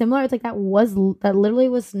they look similar? It's like that literally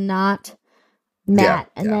was not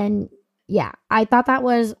Matt. Then I thought that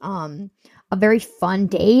was a very fun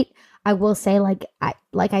date. I will say, like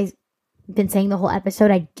I've been saying the whole episode,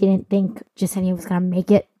 I didn't think Jessenia was gonna make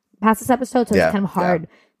it past this episode, so it's kind of hard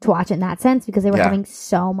to watch it in that sense, because they were having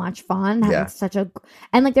so much fun, having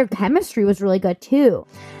and like their chemistry was really good too.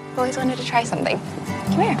 I've always wanted to try something.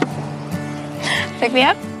 Come here. Pick me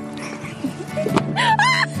up.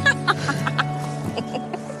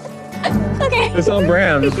 Okay. It's on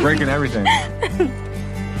brand. I'm just breaking everything.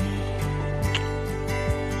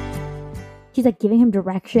 She's like giving him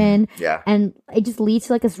direction. Yeah. And it just leads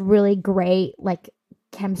to like this really great like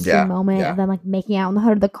chemistry moment of them like making out in the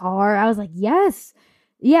hood of the car. I was like, yes,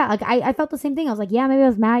 Yeah, like I felt the same thing. I was like, yeah, maybe I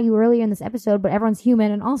was mad at you earlier in this episode, but everyone's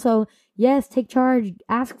human. And also, yes, take charge,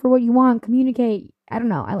 ask for what you want, communicate. I don't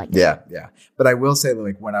know. I like that. Yeah. But I will say,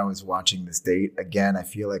 like, when I was watching this date, again, I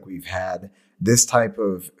feel like we've had this type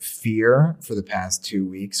of fear for the past 2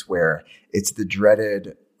 weeks where it's the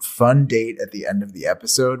dreaded fun date at the end of the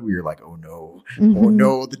episode where you're like, oh no,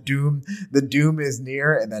 the doom is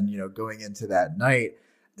near. And then, going into that night,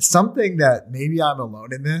 something that maybe I'm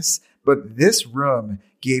alone in this, but this room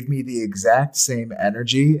gave me the exact same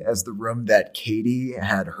energy as the room that Katie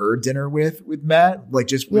had her dinner with Matt, like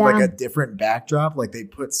just with like a different backdrop. Like they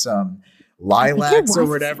put some lilacs or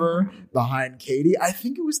whatever behind Katie. I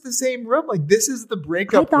think it was the same room. Like this is the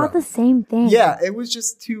breakup. I thought the same thing. Yeah, it was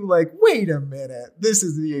just too like, wait a minute, this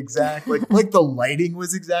is the exact like the lighting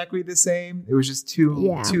was exactly the same. It was just too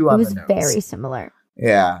on the nose. It was very similar.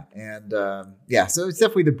 Yeah, and so it's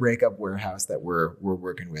definitely the breakup warehouse that we're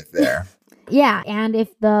working with there. Yeah, and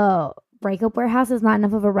if the breakup warehouse is not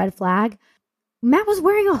enough of a red flag, Matt was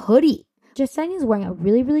wearing a hoodie. Jasenia's wearing a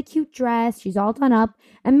really, really cute dress. She's all done up.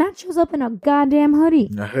 And Matt shows up in a goddamn hoodie.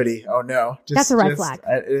 A hoodie. Oh, no. That's a red flag.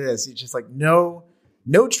 It is. He's just like, no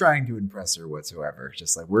trying to impress her whatsoever.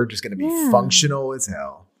 Just like, we're just going to be functional as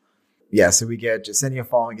hell. Yeah, so we get Jasenia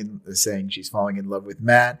saying she's falling in love with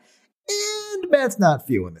Matt. And Matt's not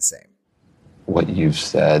feeling the same. What you've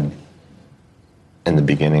said in the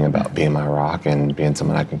beginning about being my rock and being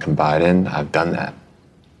someone I can confide in, I've done that.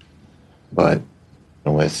 But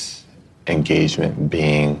with engagement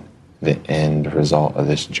being the end result of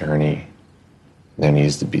this journey, there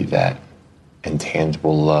needs to be that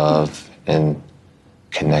intangible love and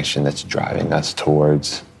connection that's driving us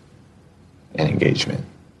towards an engagement.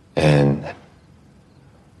 And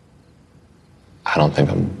I don't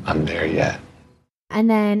think I'm there yet. And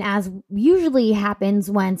then, as usually happens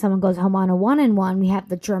when someone goes home on a one-on-one, we have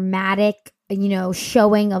the dramatic,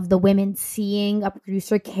 showing of the women seeing a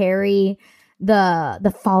producer carry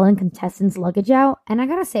the fallen contestant's luggage out. And I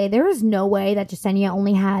gotta say, there is no way that Jasenia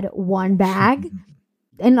only had one bag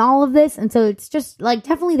in all of this. And so it's just like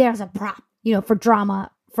definitely there as a prop, for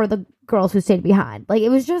drama for the girls who stayed behind. Like it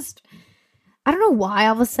was just, I don't know why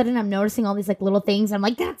all of a sudden I'm noticing all these like little things. I'm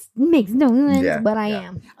like, that makes no sense, but I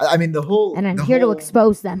am. I mean, I'm here to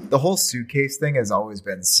expose them. The whole suitcase thing has always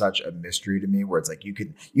been such a mystery to me, where it's like you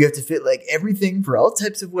have to fit like everything for all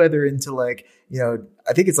types of weather into like,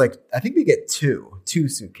 I think they get two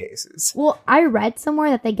suitcases. Well, I read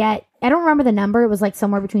somewhere that they get, I don't remember the number. It was like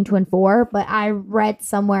somewhere between 2 and 4, but I read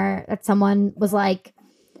somewhere that someone was like,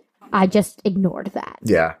 I just ignored that.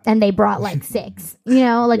 Yeah. And they brought like 6,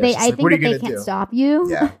 I think that they can't stop you.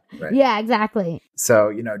 Yeah. Right. Yeah, exactly. So,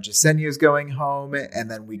 Jasenia's going home, and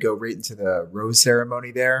then we go right into the rose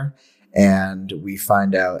ceremony there. And we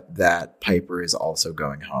find out that Piper is also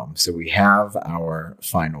going home. So we have our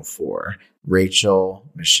final 4, Rachel,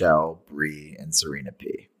 Michelle, Bree, and Serena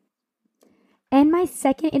P. And my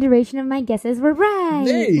second iteration of my guesses were right.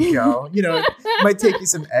 There you go. It might take you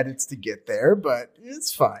some edits to get there, but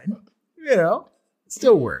it's fine. It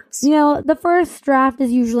still works. The first draft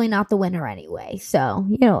is usually not the winner anyway. So,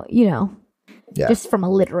 just from a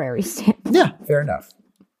literary standpoint. Yeah, fair enough.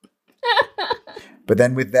 But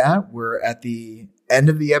then with that, we're at the end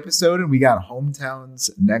of the episode and we got hometowns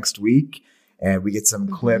next week. And we get some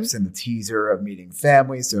clips in the teaser of meeting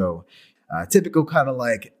family. So typical kind of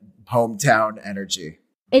like hometown energy.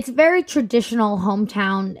 It's very traditional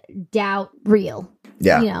hometown doubt real.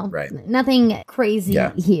 Yeah, right. Nothing crazy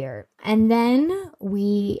here. And then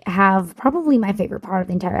we have probably my favorite part of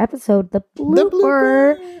the entire episode, the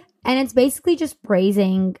blooper. And it's basically just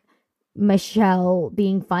praising Michelle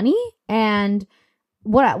being funny. And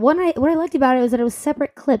what I liked about it was that it was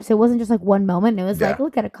separate clips. It wasn't just like one moment. It was like,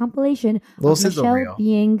 look at a compilation of Michelle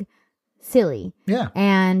being silly. Yeah.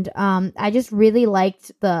 And I just really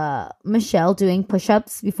liked the Michelle doing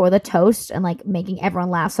push-ups before the toast and like making everyone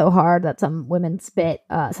laugh so hard that some women spit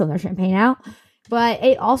some of their champagne out. But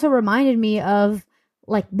it also reminded me of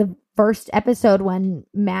like the first episode when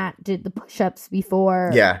Matt did the push-ups before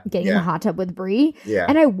getting in the hot tub with Bree. Yeah.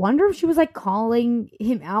 And I wonder if she was like calling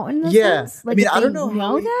him out in this sense. Like, I don't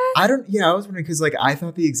know that. I was wondering because like I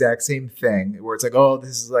thought the exact same thing where it's like, oh,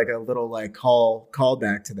 this is like a little like call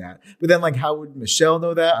back to that. But then like how would Michelle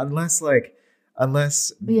know that unless because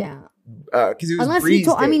it was unless Bree's he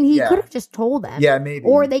told. date. I mean, he could have just told them. Yeah, maybe.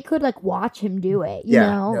 Or they could like watch him do it. You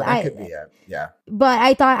know, that could be it. Yeah. But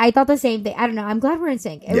I thought the same thing. I don't know. I'm glad we're in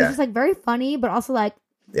sync. It was just like very funny, but also like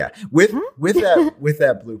Yeah. With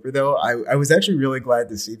that blooper though, I was actually really glad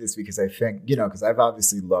to see this because I think, because I've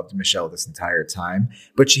obviously loved Michelle this entire time,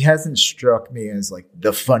 but she hasn't struck me as like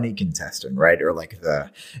the funny contestant, right? Or like the,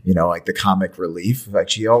 like the comic relief. Like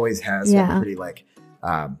she always has been pretty like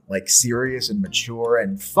serious and mature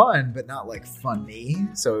and fun, but not like funny.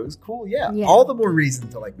 So it was cool. Yeah. All the more reason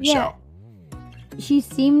to like Michelle. She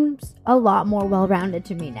seems a lot more well-rounded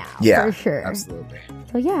to me now. Yeah, for sure. Absolutely.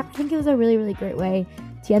 So yeah, I think it was a really, really great way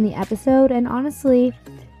to end the episode, and honestly,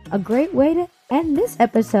 a great way to end this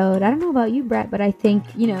episode. I don't know about you, Brett, but I think,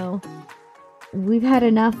 we've had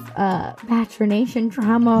enough Bachelor Nation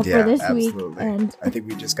drama for this week. And I think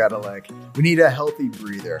we just gotta we need a healthy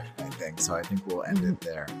breather, I think. So I think we'll end it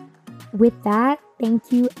there. With that,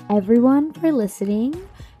 thank you everyone for listening,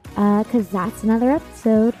 because that's another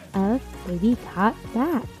episode of Baby Got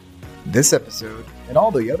Back. This episode, and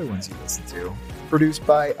all the other ones you listen to, produced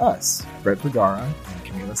by us, Brett Vergara and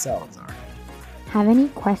Camila Salazar. Have any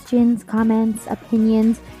questions, comments,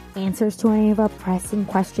 opinions, answers to any of our pressing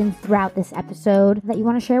questions throughout this episode that you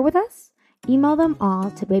want to share with us? Email them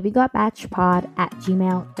all to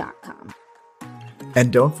babygotbatchpod@gmail.com.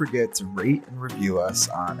 And don't forget to rate and review us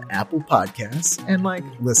on Apple Podcasts. And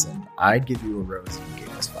listen, I'd give you a rose if you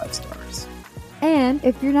gave us 5 stars. And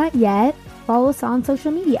if you're not yet, follow us on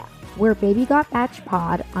social media. We're Baby Got Batch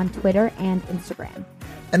Pod on Twitter and Instagram.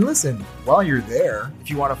 And listen, while you're there, if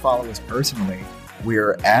you want to follow us personally,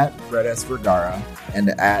 we're at Brett S. Vergara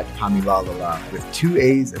and at Kamilalala with 2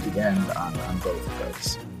 A's at the end on both of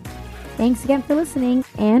those. Thanks again for listening,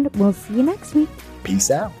 and we'll see you next week. Peace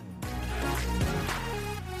out.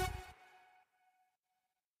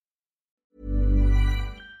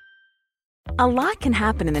 A lot can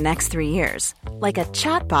happen in the next 3 years. Like a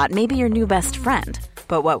chatbot may be your new best friend.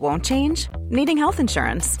 But what won't change? Needing health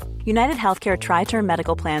insurance. United Healthcare Tri-Term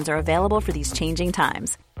Medical Plans are available for these changing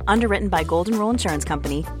times. Underwritten by Golden Rule Insurance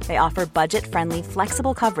Company, they offer budget-friendly,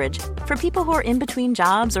 flexible coverage for people who are in between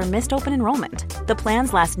jobs or missed open enrollment. The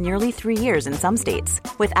plans last nearly 3 years in some states,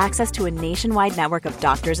 with access to a nationwide network of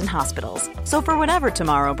doctors and hospitals. So for whatever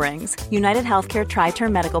tomorrow brings, United Healthcare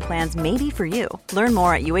Tri-Term Medical Plans may be for you. Learn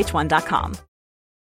more at uh1.com.